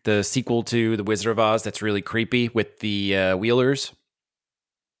 The sequel to The Wizard of Oz that's really creepy with the Wheelers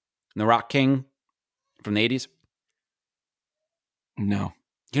and the Rock King from the 80s. No.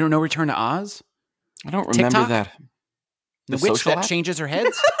 You don't know Return to Oz? I don't remember TikTok? that. The witch that changes her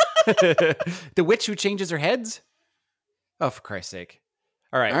heads? The witch who changes her heads? Oh, for Christ's sake.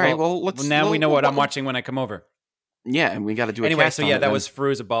 All right. Well, we know what I'm watching when I come over. Yeah, and we got to do a anyway, cast so on yeah, it that then. was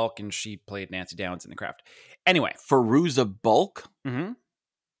Fairuza Balk, and she played Nancy Downs in The Craft. Anyway. Fairuza Balk? Mm-hmm.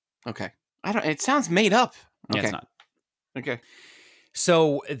 Okay. It sounds made up. Okay. Yeah, it's not. Okay.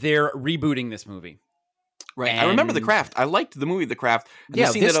 So they're rebooting this movie. Right. I remember The Craft. I liked the movie The Craft. The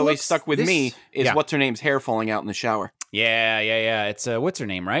scene that always stuck with me is what's her name's hair falling out in the shower. Yeah. It's what's her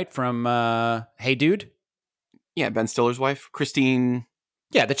name, right? From Hey Dude? Yeah, Ben Stiller's wife, Christine.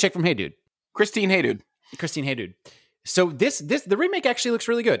 Yeah, the chick from Hey Dude. Christine Hey Dude. So the remake actually looks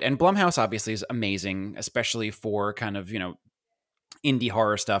really good, and Blumhouse obviously is amazing, especially for kind of indie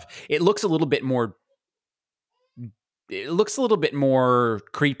horror stuff. It looks a little bit more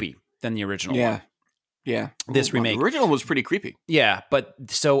creepy than the original. one. Yeah. This remake. The original was pretty creepy. Yeah, but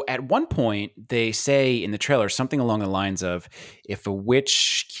so at one point they say in the trailer something along the lines of, if a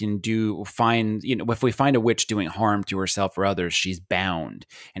witch if we find a witch doing harm to herself or others, she's bound.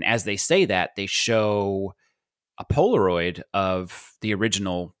 And as they say that, they show a Polaroid of the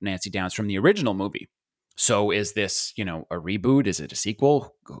original Nancy Downs from the original movie. So is this, a reboot? Is it a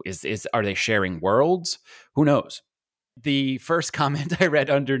sequel? Are they sharing worlds? Who knows? The first comment I read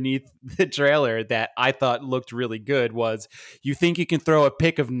underneath the trailer that I thought looked really good was, you think you can throw a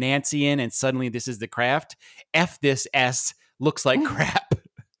pic of Nancy in and suddenly this is The Craft? F this S looks like crap.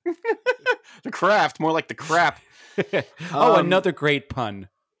 The Craft, more like the crap. Another great pun.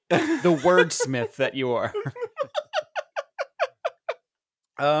 The wordsmith that you are.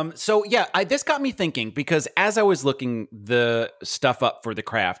 So yeah, this got me thinking, because as I was looking the stuff up for The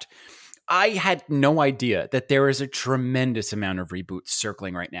Craft, I had no idea that there is a tremendous amount of reboots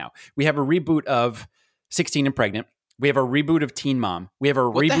circling right now. We have a reboot of 16 and Pregnant. We have a reboot of Teen Mom. We have a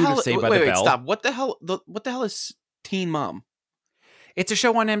reboot of Saved by the Bell. Stop. What the hell is Teen Mom? It's a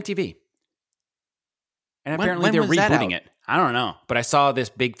show on MTV. And apparently they're rebooting it. I don't know. But I saw this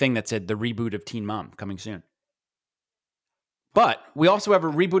big thing that said the reboot of Teen Mom coming soon. But we also have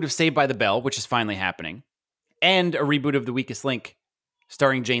a reboot of Saved by the Bell, which is finally happening. And a reboot of The Weakest Link,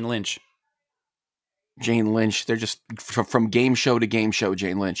 starring Jane Lynch. Jane Lynch. They're just from game show to game show,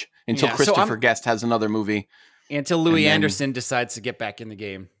 Jane Lynch. Until Christopher Guest has another movie. Until Louis Anderson decides to get back in the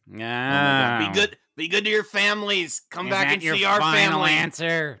game. Be good to your families. Come back and see our family.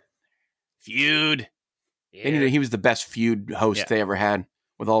 Answer. Feud. Yeah. He was the best feud host they ever had.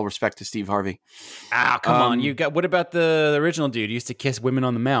 With all respect to Steve Harvey. Come on. What about the original dude? He used to kiss women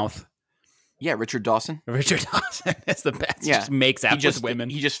on the mouth. Yeah, Richard Dawson. Richard Dawson is the best. Yeah. He just makes out with women.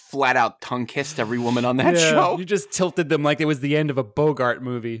 He just flat out tongue kissed every woman on that show. You just tilted them like it was the end of a Bogart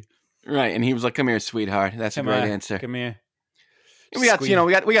movie. Right, and he was like, "Come here, sweetheart." That's a great answer. Come here. We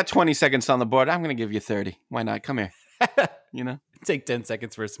got 20 seconds on the board. I'm going to give you 30. Why not? Come here. Take 10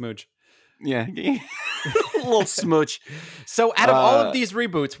 seconds for a smooch. Yeah, a little smooch. So, out of all of these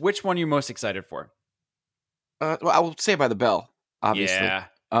reboots, which one are you most excited for? Well, I will say by the Bell, obviously. Yeah.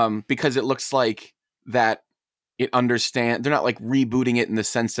 Because it looks like that it understands. They're not like rebooting it in the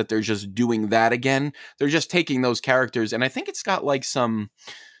sense that they're just doing that again. They're just taking those characters, and I think it's got like some.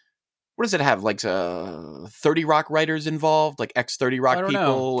 What does it have? Like 30 Rock writers involved, like ex 30 Rock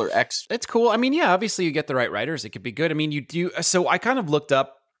people or ex. It's cool. I mean, yeah, obviously you get the right writers. It could be good. I mean, you do. So I kind of looked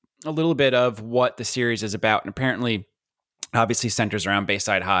up a little bit of what the series is about, and apparently obviously centers around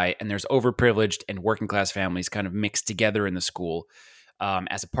Bayside High, and there's overprivileged and working class families kind of mixed together in the school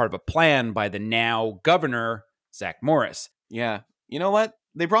as a part of a plan by the now governor, Zach Morris. Yeah. You know what?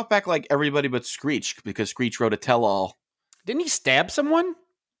 They brought back like everybody but Screech because Screech wrote a tell-all. Didn't he stab someone?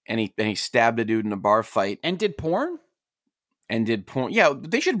 And he stabbed a dude in a bar fight. And did porn? Yeah,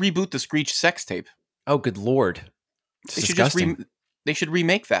 they should reboot the Screech sex tape. Oh, good Lord. It's disgusting. They should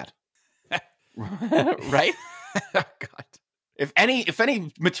remake that. Right? Oh, God. If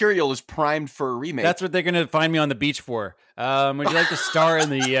any material is primed for a remake. That's what they're going to find me on the beach for. Would you like to star in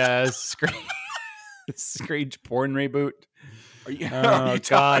the Screech porn reboot? Oh,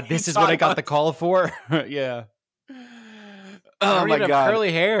 God. This is what I got the call for? Yeah. Oh, my God.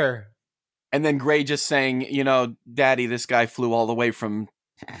 Curly hair. And then Gray just saying, Daddy, this guy flew all the way from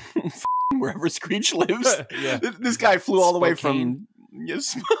wherever Screech lives. Yeah. This guy flew all the way from...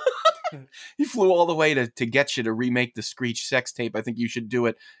 Yes. He flew all the way to get you to remake the Screech sex tape. I think you should do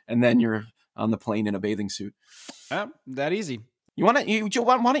it. And then you're on the plane in a bathing suit. That easy. Why don't you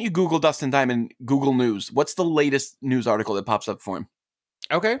Google Dustin Diamond Google News? What's the latest news article that pops up for him?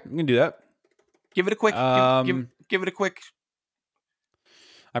 Okay, we can do that. Give it a quick. Give it a quick.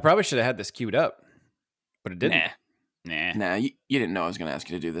 I probably should have had this queued up, but it didn't. Nah. You didn't know I was going to ask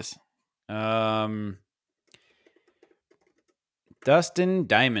you to do this. Dustin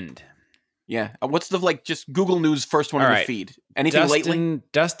Diamond. Yeah. What's the just Google News first one in the feed? Anything lately?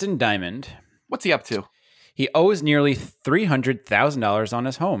 Dustin Diamond. What's he up to? He owes nearly $300,000 on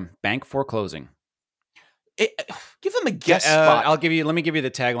his home. Bank foreclosing. Give him a guest spot. Let me give you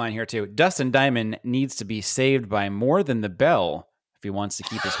the tagline here too. Dustin Diamond needs to be saved by more than the bell if he wants to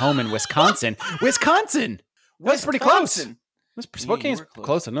keep his home in Wisconsin. Wisconsin! That's pretty close. Spokane's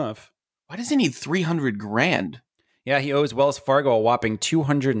close enough. Why does he need $300,000? Yeah, he owes Wells Fargo a whopping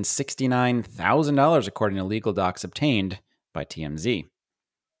 $269,000 according to legal docs obtained by TMZ.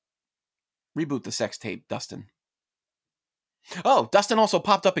 Reboot the sex tape, Dustin. Oh, Dustin also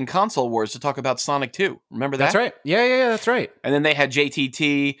popped up in Console Wars to talk about Sonic 2. Remember that? That's right. Yeah, that's right. And then they had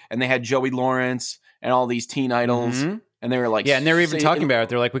JTT, and they had Joey Lawrence, and all these teen idols. Mm-hmm. And they were like... Yeah, and they were even talking about it.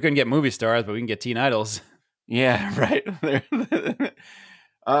 They're like, we couldn't get movie stars, but we can get teen idols. Yeah, right.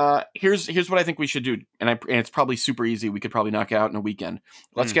 Here's what I think we should do, and it's probably super easy. We could probably knock it out in a weekend.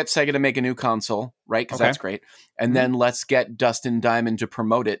 Let's get Sega to make a new console, right? Because that's great. And then let's get Dustin Diamond to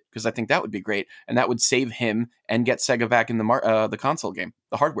promote it, because I think that would be great, and that would save him and get Sega back in the console game,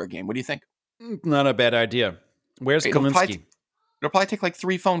 the hardware game. What do you think? Not a bad idea. Where's Kalinsky? It'll probably take like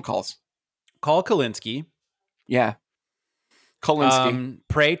 3 phone calls. Call Kalinsky. Yeah, Kalinsky.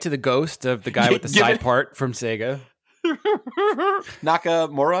 Pray to the ghost of the guy with the side part from Sega.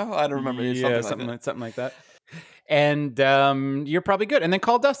 Nakamura? I don't remember. Yeah, something like that. And you're probably good. And then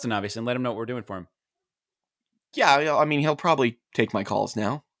call Dustin, obviously, and let him know what we're doing for him. Yeah, I mean, he'll probably take my calls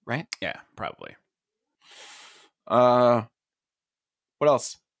now, right? Yeah, probably. What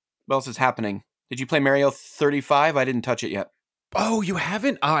else? What else is happening? Did you play Mario 35? I didn't touch it yet. Oh, you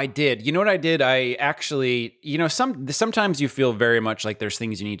haven't? Oh, I did. You know what I did? I actually, sometimes you feel very much like there's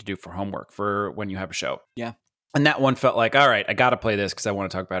things you need to do for homework for when you have a show. Yeah. And that one felt like, all right, I got to play this because I want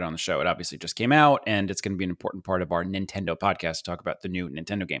to talk about it on the show. It obviously just came out, and it's going to be an important part of our Nintendo podcast to talk about the new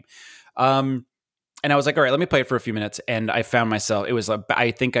Nintendo game. And I was like, all right, let me play it for a few minutes. And I found myself,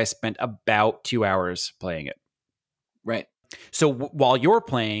 I think I spent about 2 hours playing it. Right. So while you're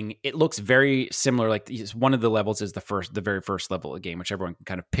playing, it looks very similar. Like one of the levels is the very first level of the game, which everyone can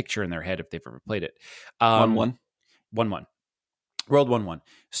kind of picture in their head if they've ever played it. 1-1. 1-1. World 1-1.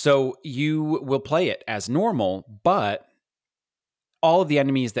 So you will play it as normal, but all of the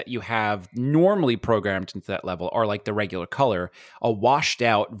enemies that you have normally programmed into that level are like the regular color. A washed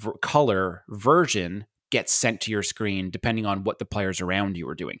out color version gets sent to your screen depending on what the players around you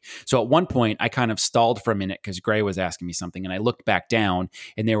are doing. So at one point, I kind of stalled for a minute because Gray was asking me something, and I looked back down,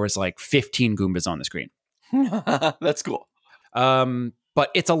 and there was like 15 Goombas on the screen. That's cool. But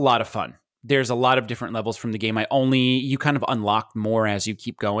it's a lot of fun. There's a lot of different levels from the game. You kind of unlock more as you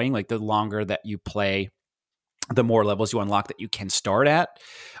keep going. Like the longer that you play, the more levels you unlock that you can start at.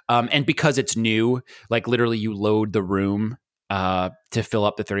 And because it's new, like literally you load the room to fill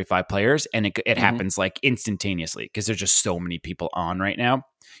up the 35 players, and it happens like instantaneously because there's just so many people on right now.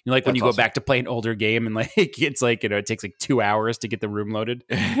 Like when you go back to play an older game, and like it's like, it takes like 2 hours to get the room loaded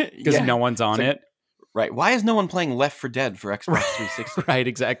because no one's on it. Right. Why is no one playing Left 4 Dead for Xbox 360? Right,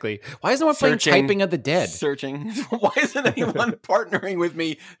 exactly. Why is no one playing Typing of the Dead? Searching. Why isn't anyone partnering with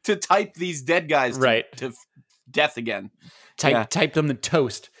me to type these dead guys to death again? Type them to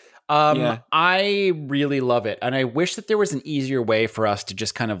toast. I really love it. And I wish that there was an easier way for us to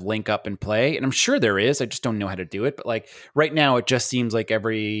just kind of link up and play. And I'm sure there is. I just don't know how to do it. But like right now, it just seems like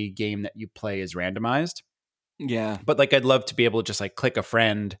every game that you play is randomized. Yeah. But like I'd love to be able to just like click a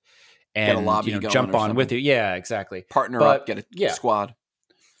friend and get a lobby jump on with you. Yeah, exactly. Partner up, get a squad.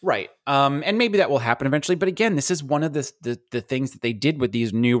 Right. And maybe that will happen eventually. But again, this is one of the things that they did with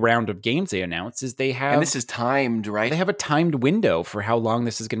these new round of games they announced is they have... And this is timed, right? They have a timed window for how long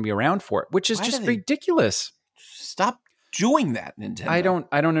this is going to be around for, which is just ridiculous. Stop doing that, Nintendo. I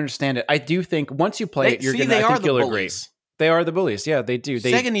don't understand it. I do think once you play it, you're going to... I think you'll agree. They are the bullies. Yeah, they do.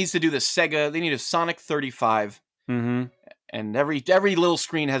 Sega needs to do the Sega. They need a Sonic 35. Mm-hmm. And every little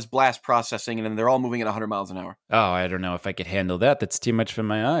screen has blast processing, and then they're all moving at 100 miles an hour. Oh, I don't know if I could handle that. That's too much for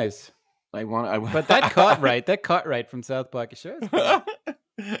my eyes. But that caught right. That caught right from South Park. Sure.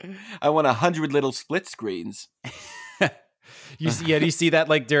 I want 100 little split screens. You see that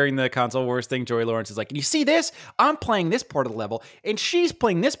like during the console wars thing, Joey Lawrence is like, you see this? I'm playing this part of the level, and she's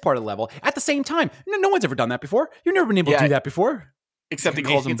playing this part of the level at the same time. No one's ever done that before. You've never been able to do that before. Except he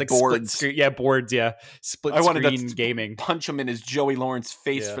calls them like boards. Boards, yeah. Split screen gaming. Punch him in his Joey Lawrence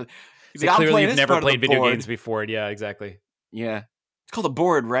face. Yeah. He's like, clearly you've never played video games before. Yeah, exactly. Yeah. It's called a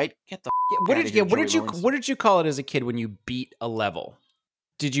board, right? Get the what did you call it as a kid when you beat a level?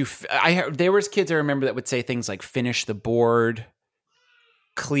 Did you there was kids I remember that would say things like finish the board,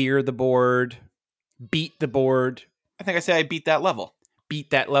 clear the board, beat the board. I think I say I beat that level.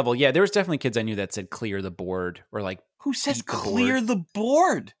 Beat that level. Yeah, there was definitely kids I knew that said clear the board or like who says clear the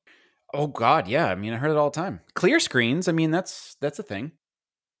board? Oh God, yeah. I mean, I heard it all the time. Clear screens. I mean, that's a thing.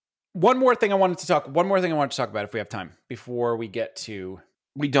 One more thing I wanted to talk about if we have time before we get to.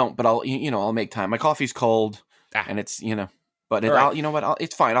 We don't, but I'll make time. My coffee's cold, and it's but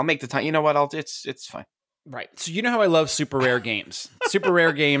it's fine. I'll make the time. You know what? It's fine. Right. So you know how I love super rare games. Super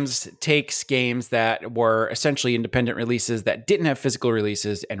rare games takes games that were essentially independent releases that didn't have physical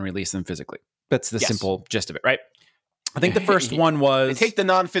releases and release them physically. That's the simple gist of it, right? I think the first one was... They take the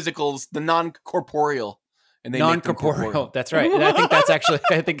non-physicals, the non-corporeal, and they make them corporeal. That's right. And I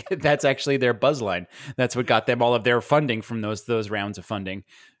think that's actually their buzz line. That's what got them all of their funding from those rounds of funding.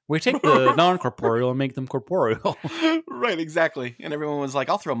 We take the non-corporeal and make them corporeal. Right, exactly. And everyone was like,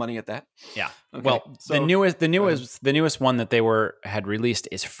 "I'll throw money at that." Yeah. Okay. Well, so, the newest one that they had released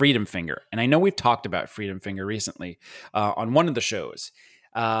is Freedom Finger, and I know we've talked about Freedom Finger recently on one of the shows.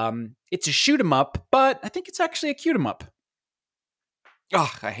 It's a shoot 'em up, but I think it's actually a cute 'em up.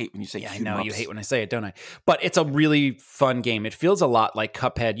 Oh, I hate when you say I know you hate when I say it, don't I? But it's a really fun game. It feels a lot like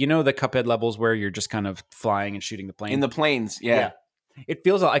Cuphead. You know the Cuphead levels where you're just kind of flying and shooting the plane? In the planes, yeah. It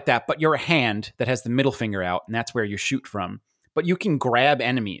feels a lot like that, but you're a hand that has the middle finger out, and that's where you shoot from. But you can grab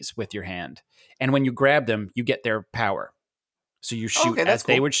enemies with your hand. And when you grab them, you get their power. So you shoot as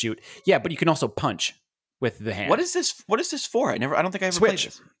they would shoot. Yeah, but you can also punch with the hand. What is this for? I don't think I ever played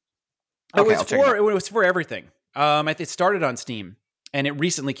this. Okay, it was for everything. It started on Steam. And it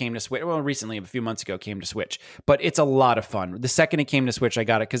recently came to Switch. Well, recently, a few months ago, came to Switch. But it's a lot of fun. The second it came to Switch, I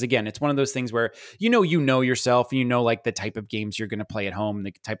got it. Because again, it's one of those things where you know yourself. And you know like the type of games you're going to play at home.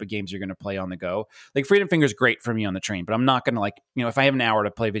 The type of games you're going to play on the go. Like Freedom Finger is great for me on the train. But I'm not going to if I have an hour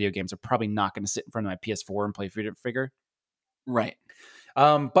to play video games, I'm probably not going to sit in front of my PS4 and play Freedom Finger. Right.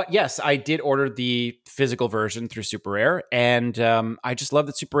 But yes, I did order the physical version through Super Rare, and I just love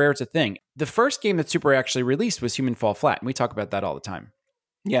that Super Rare is a thing. The first game that Super Rare actually released was Human Fall Flat, and we talk about that all the time.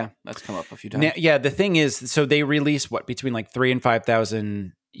 Yeah, that's come up a few times. Now, the thing is, so they release between like 3,000 and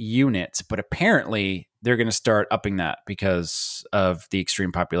 5,000 units, but apparently they're going to start upping that because of the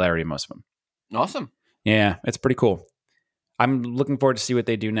extreme popularity of most of them. Awesome. Yeah, it's pretty cool. I'm looking forward to see what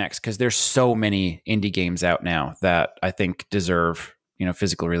they do next because there's so many indie games out now that I think deserve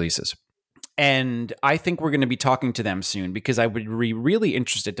physical releases. And I think we're going to be talking to them soon because I would be really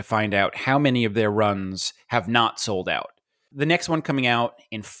interested to find out how many of their runs have not sold out. The next one coming out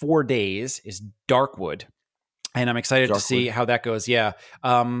in 4 days is Darkwood. And I'm excited to see how that goes. Yeah.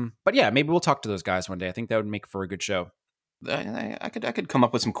 But yeah, maybe we'll talk to those guys one day. I think that would make for a good show. I could come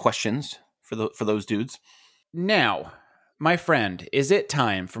up with some questions for those dudes. Now, my friend, is it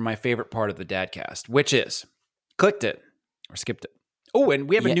time for my favorite part of the Dadcast, which is clicked it or skipped it? Oh, and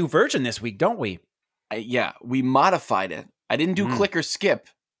we have a new version this week, don't we? We modified it. I didn't do click or skip.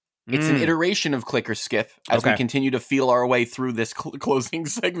 It's an iteration of click or skip as we continue to feel our way through this closing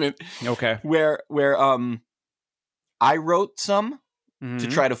segment. Okay. Where I wrote some to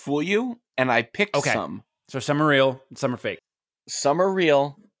try to fool you, and I picked some. So some are real, some are fake. Some are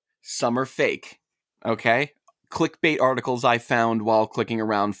real, some are fake. Okay? Clickbait articles I found while clicking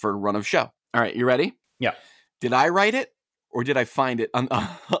around for Run of Show. All right, you ready? Yeah. Did I write it? or did I find it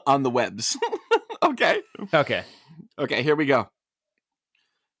on the webs? Okay. Okay. Okay, here we go.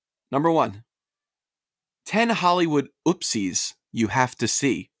 Number 1. 10 Hollywood oopsies you have to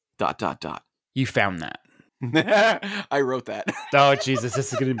see, ... You found that. I wrote that. Oh, Jesus.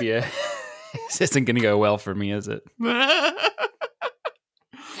 This is going to be this isn't going to go well for me, is it?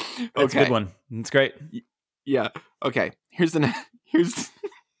 That's a good one. It's great. Yeah. Okay. Here's the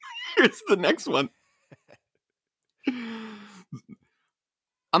next one.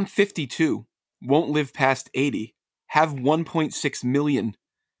 I'm 52. Won't live past 80. Have 1.6 million.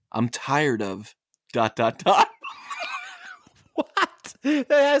 I'm tired of ... What? That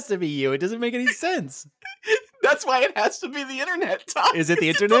has to be you. It doesn't make any sense. That's why it has to be the internet, Tom. Is it the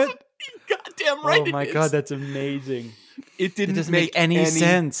internet? Goddamn right. Oh my God, that's amazing. It doesn't make any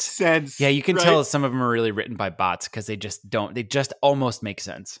sense. Yeah, you can right? tell some of them are really written by bots because they just don't. They just almost make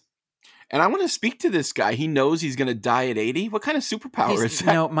sense. And I want to speak to this guy. He knows he's going to die at 80. What kind of superpower is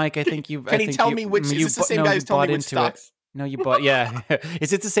that? No, Mike, I think you... Can he tell me which... Is this the same guy who's telling me which stocks? No, you bought... Yeah.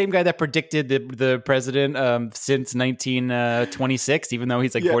 Is it the same guy that predicted the president since 1926, even though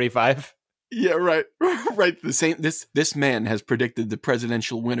he's like 45? Yeah, right. Right. The same... This man has predicted the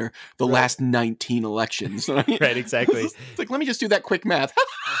presidential winner the last 19 elections. Right, exactly. It's like, let me just do that quick math.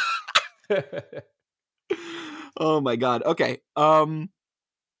 Oh, my God. Okay.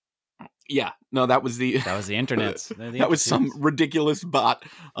 Yeah, no, that was the internet. That was some ridiculous bot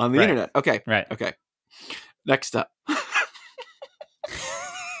on the internet. Okay, right. Okay. Next up,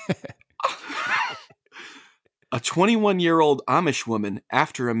 a 21-year-old Amish woman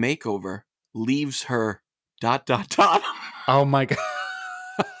after a makeover leaves her ... Oh my God,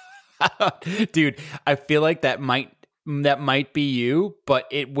 dude! I feel like that might be you, but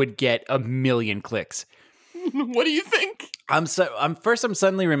it would get 1 million clicks. What do you think? I'm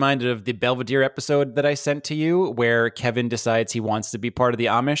suddenly reminded of the Belvedere episode that I sent to you where Kevin decides he wants to be part of the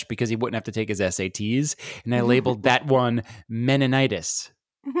Amish because he wouldn't have to take his SATs. And I labeled that one Mennonitis,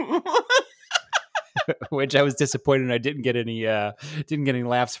 which I was disappointed I didn't get any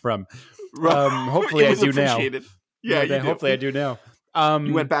laughs from. Hopefully I do now. Yeah, hopefully I do now.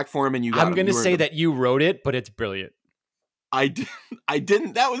 You went back for him and you got I'm going to say that you wrote it, but it's brilliant. I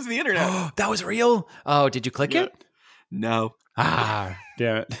didn't. That was the internet. That was real? Oh, did you click it? No. Ah,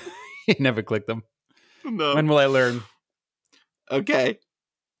 damn it. You never clicked them. No. When will I learn? Okay.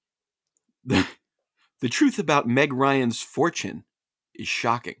 The truth about Meg Ryan's fortune is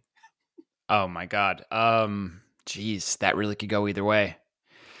shocking. Oh my God. Geez, that really could go either way.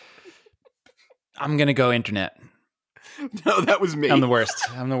 I'm going to go internet. No, that was me. I'm the worst.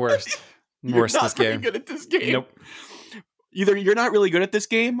 You're not very good at this game. Nope. Either you're not really good at this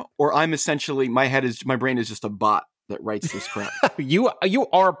game, or I'm essentially my brain is just a bot that writes this crap. You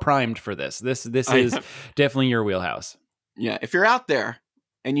are primed for this. This is definitely your wheelhouse. Yeah, if you're out there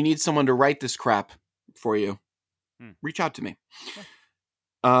and you need someone to write this crap for you, reach out to me.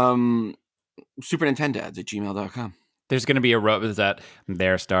 SuperNintendoAds@gmail.com. There's going to be a row that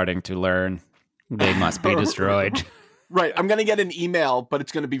they're starting to learn. They must be destroyed. Right. I'm going to get an email, but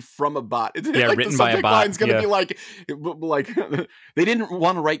it's going to be from a bot. Yeah, like written by a bot. Line's going to be like they didn't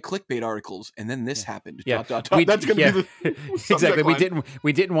want to write clickbait articles, and then this happened. Yeah. That's going to be the exactly. Line.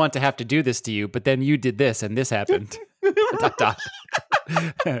 We didn't want to have to do this to you, but then you did this, and this happened. ... And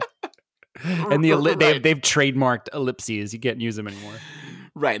they've trademarked ellipses. You can't use them anymore.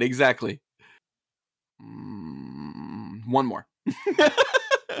 Right. Exactly. One more.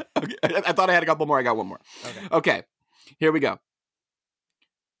 Okay. I thought I had a couple more. I got one more. Okay. Here we go.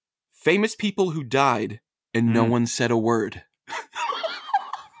 Famous people who died and no one said a word.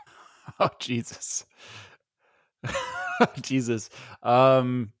 Oh, Jesus. Jesus.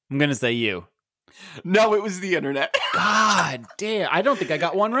 I'm going to say you. No, it was the internet. God damn. I don't think I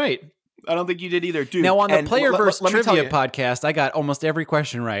got one right. I don't think you did either, dude. Now, on the Playerverse Trivia podcast, I got almost every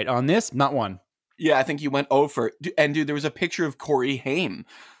question right. On this, not one. Yeah, I think you went over. And, dude, there was a picture of Corey Haim.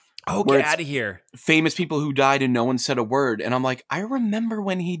 Oh, get out of here. Famous people who died and no one said a word. And I'm like, I remember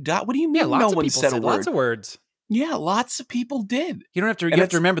when he died. What do you mean no one said a word? Lots of words. Yeah, lots of people did. You don't have to. You have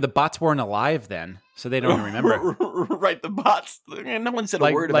to remember the bots weren't alive then, so they don't remember. Right, the bots. No one said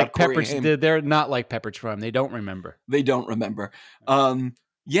a word about Corey Haim. They're not like Pepperidge Farm. They don't remember. They don't remember.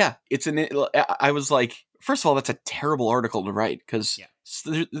 Yeah, I was like, first of all, that's a terrible article to write because,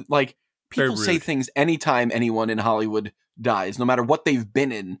 like, people say things anytime anyone in Hollywood dies, no matter what they've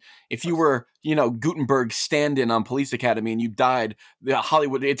been in. If you were, Gutenberg stand-in on Police Academy and you died,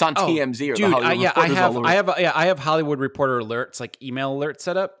 Hollywood, it's on TMZ or the Hollywood Reporters all over. I have Hollywood Reporter alerts, like email alerts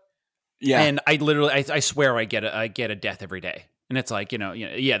set up. Yeah, and I literally, I swear, I get a death every day. And it's like, the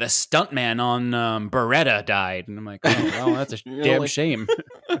stuntman on Beretta died. And I'm like, oh, well, that's a damn shame.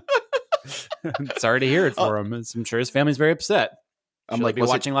 Sorry to hear it for him. I'm sure his family's very upset. I'm like, be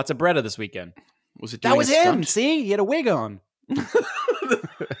watching lots of Beretta this weekend. Was it? That was him. Stunt? See, he had a wig on.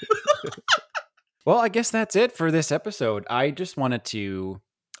 Well, I guess that's it for this episode. I just wanted to.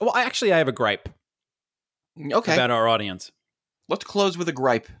 Well, I have a gripe. Okay. About our audience. Let's close with a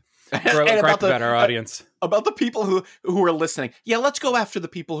gripe. Gripe about our audience. About the people who are listening. Yeah, let's go after the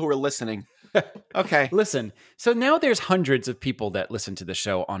people who are listening. Okay. Listen, so now there's hundreds of people that listen to the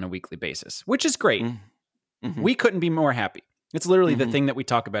show on a weekly basis, which is great. Mm-hmm. We couldn't be more happy. It's literally the thing that we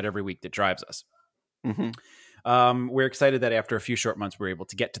talk about every week that drives us. Mm-hmm. We're excited that after a few short months, we're able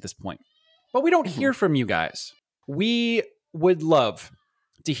to get to this point. But we don't hear from you guys. We would love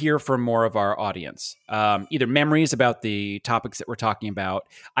to hear from more of our audience. Either memories about the topics that we're talking about,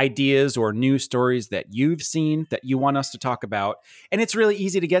 ideas or news stories that you've seen that you want us to talk about. And it's really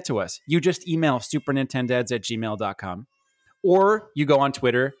easy to get to us. You just email supernintendads@gmail.com, or you go on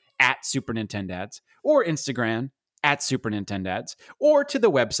Twitter @supernintendads, or Instagram @supernintendads, or to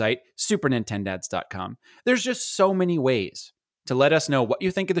the website supernintendads.com. There's just so many ways to let us know what you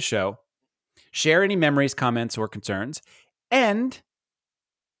think of the show, share any memories, comments, or concerns, and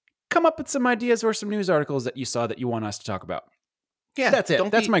come up with some ideas or some news articles that you saw that you want us to talk about. Yeah, that's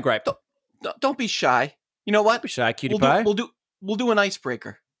it. That's my gripe. Don't be shy. You know what? Don't be shy, cutie pie. We'll do an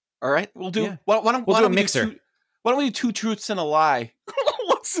icebreaker. All right, we'll do. Yeah. Why don't do a we mixer? Why don't we do 2 truths and a lie?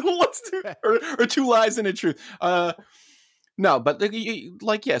 let's do or 2 lies and a truth. No, but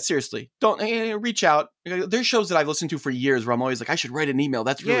seriously, don't reach out. There's shows that I've listened to for years where I'm always like, I should write an email.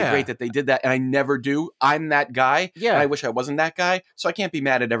 That's really great that they did that, and I never do. I'm that guy. Yeah, and I wish I wasn't that guy. So I can't be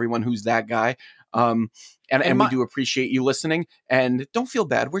mad at everyone who's that guy. And we do appreciate you listening. And don't feel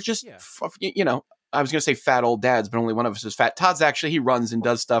bad. We're just, I was going to say fat old dads, but only one of us is fat. Todd's he runs and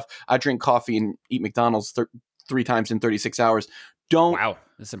does stuff. I drink coffee and eat McDonald's 3 times in 36 hours. Wow,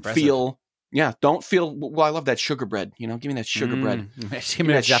 that's impressive. Don't feel. Well, I love that sugar bread. Give me that sugar bread. Give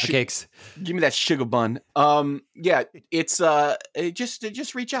me that Jaffa cakes. Give me that sugar bun. It's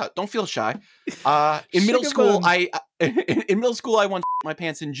just reach out. Don't feel shy. In middle school, in middle school, I once my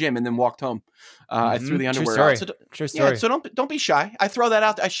pants in gym and then walked home. I threw the underwear out. True story. Yeah, so don't be shy. I throw that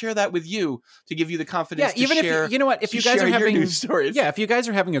out. I share that with you to give you the confidence. Yeah, even to share, if you know what, if you guys are having news stories. Yeah, if you guys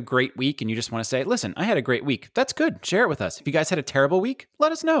are having a great week and you just want to say, listen, I had a great week. That's good. Share it with us. If you guys had a terrible week,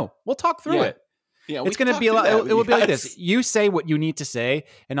 let us know. We'll talk through it. Yeah, it's going to be a lot. It will be like this. You say what you need to say,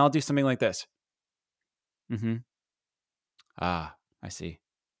 and I'll do something like this. Mm-hmm. Ah, I see.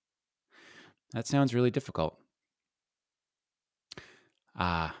 That sounds really difficult.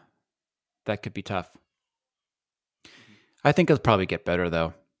 Ah, that could be tough. I think it'll probably get better,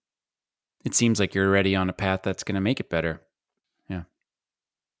 though. It seems like you're already on a path that's going to make it better. Yeah.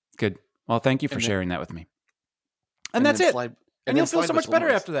 Good. Well, thank you for sharing that with me. And that's it. And you'll feel so much better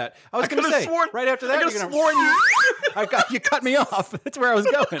after that. I was going to say, right after that, you're going to... You cut me off. That's where I was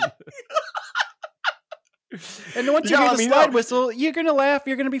going. And once you hear the slide whistle, you're going to laugh.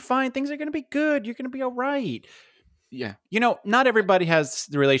 You're going to be fine. Things are going to be good. You're going to be all right. Yeah. Not everybody has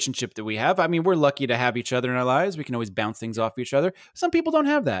the relationship that we have. I mean, we're lucky to have each other in our lives. We can always bounce things off each other. Some people don't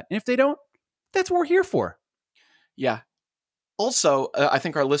have that. And if they don't, that's what we're here for. Yeah. Also, I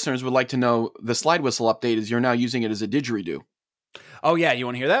think our listeners would like to know the slide whistle update is you're now using it as a didgeridoo. Oh, yeah. You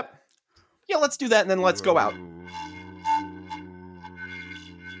want to hear that? Yeah, let's do that and then let's go out.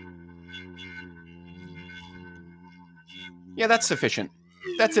 Yeah, that's sufficient.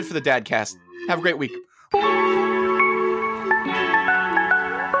 That's it for the Dadcast. Have a great week.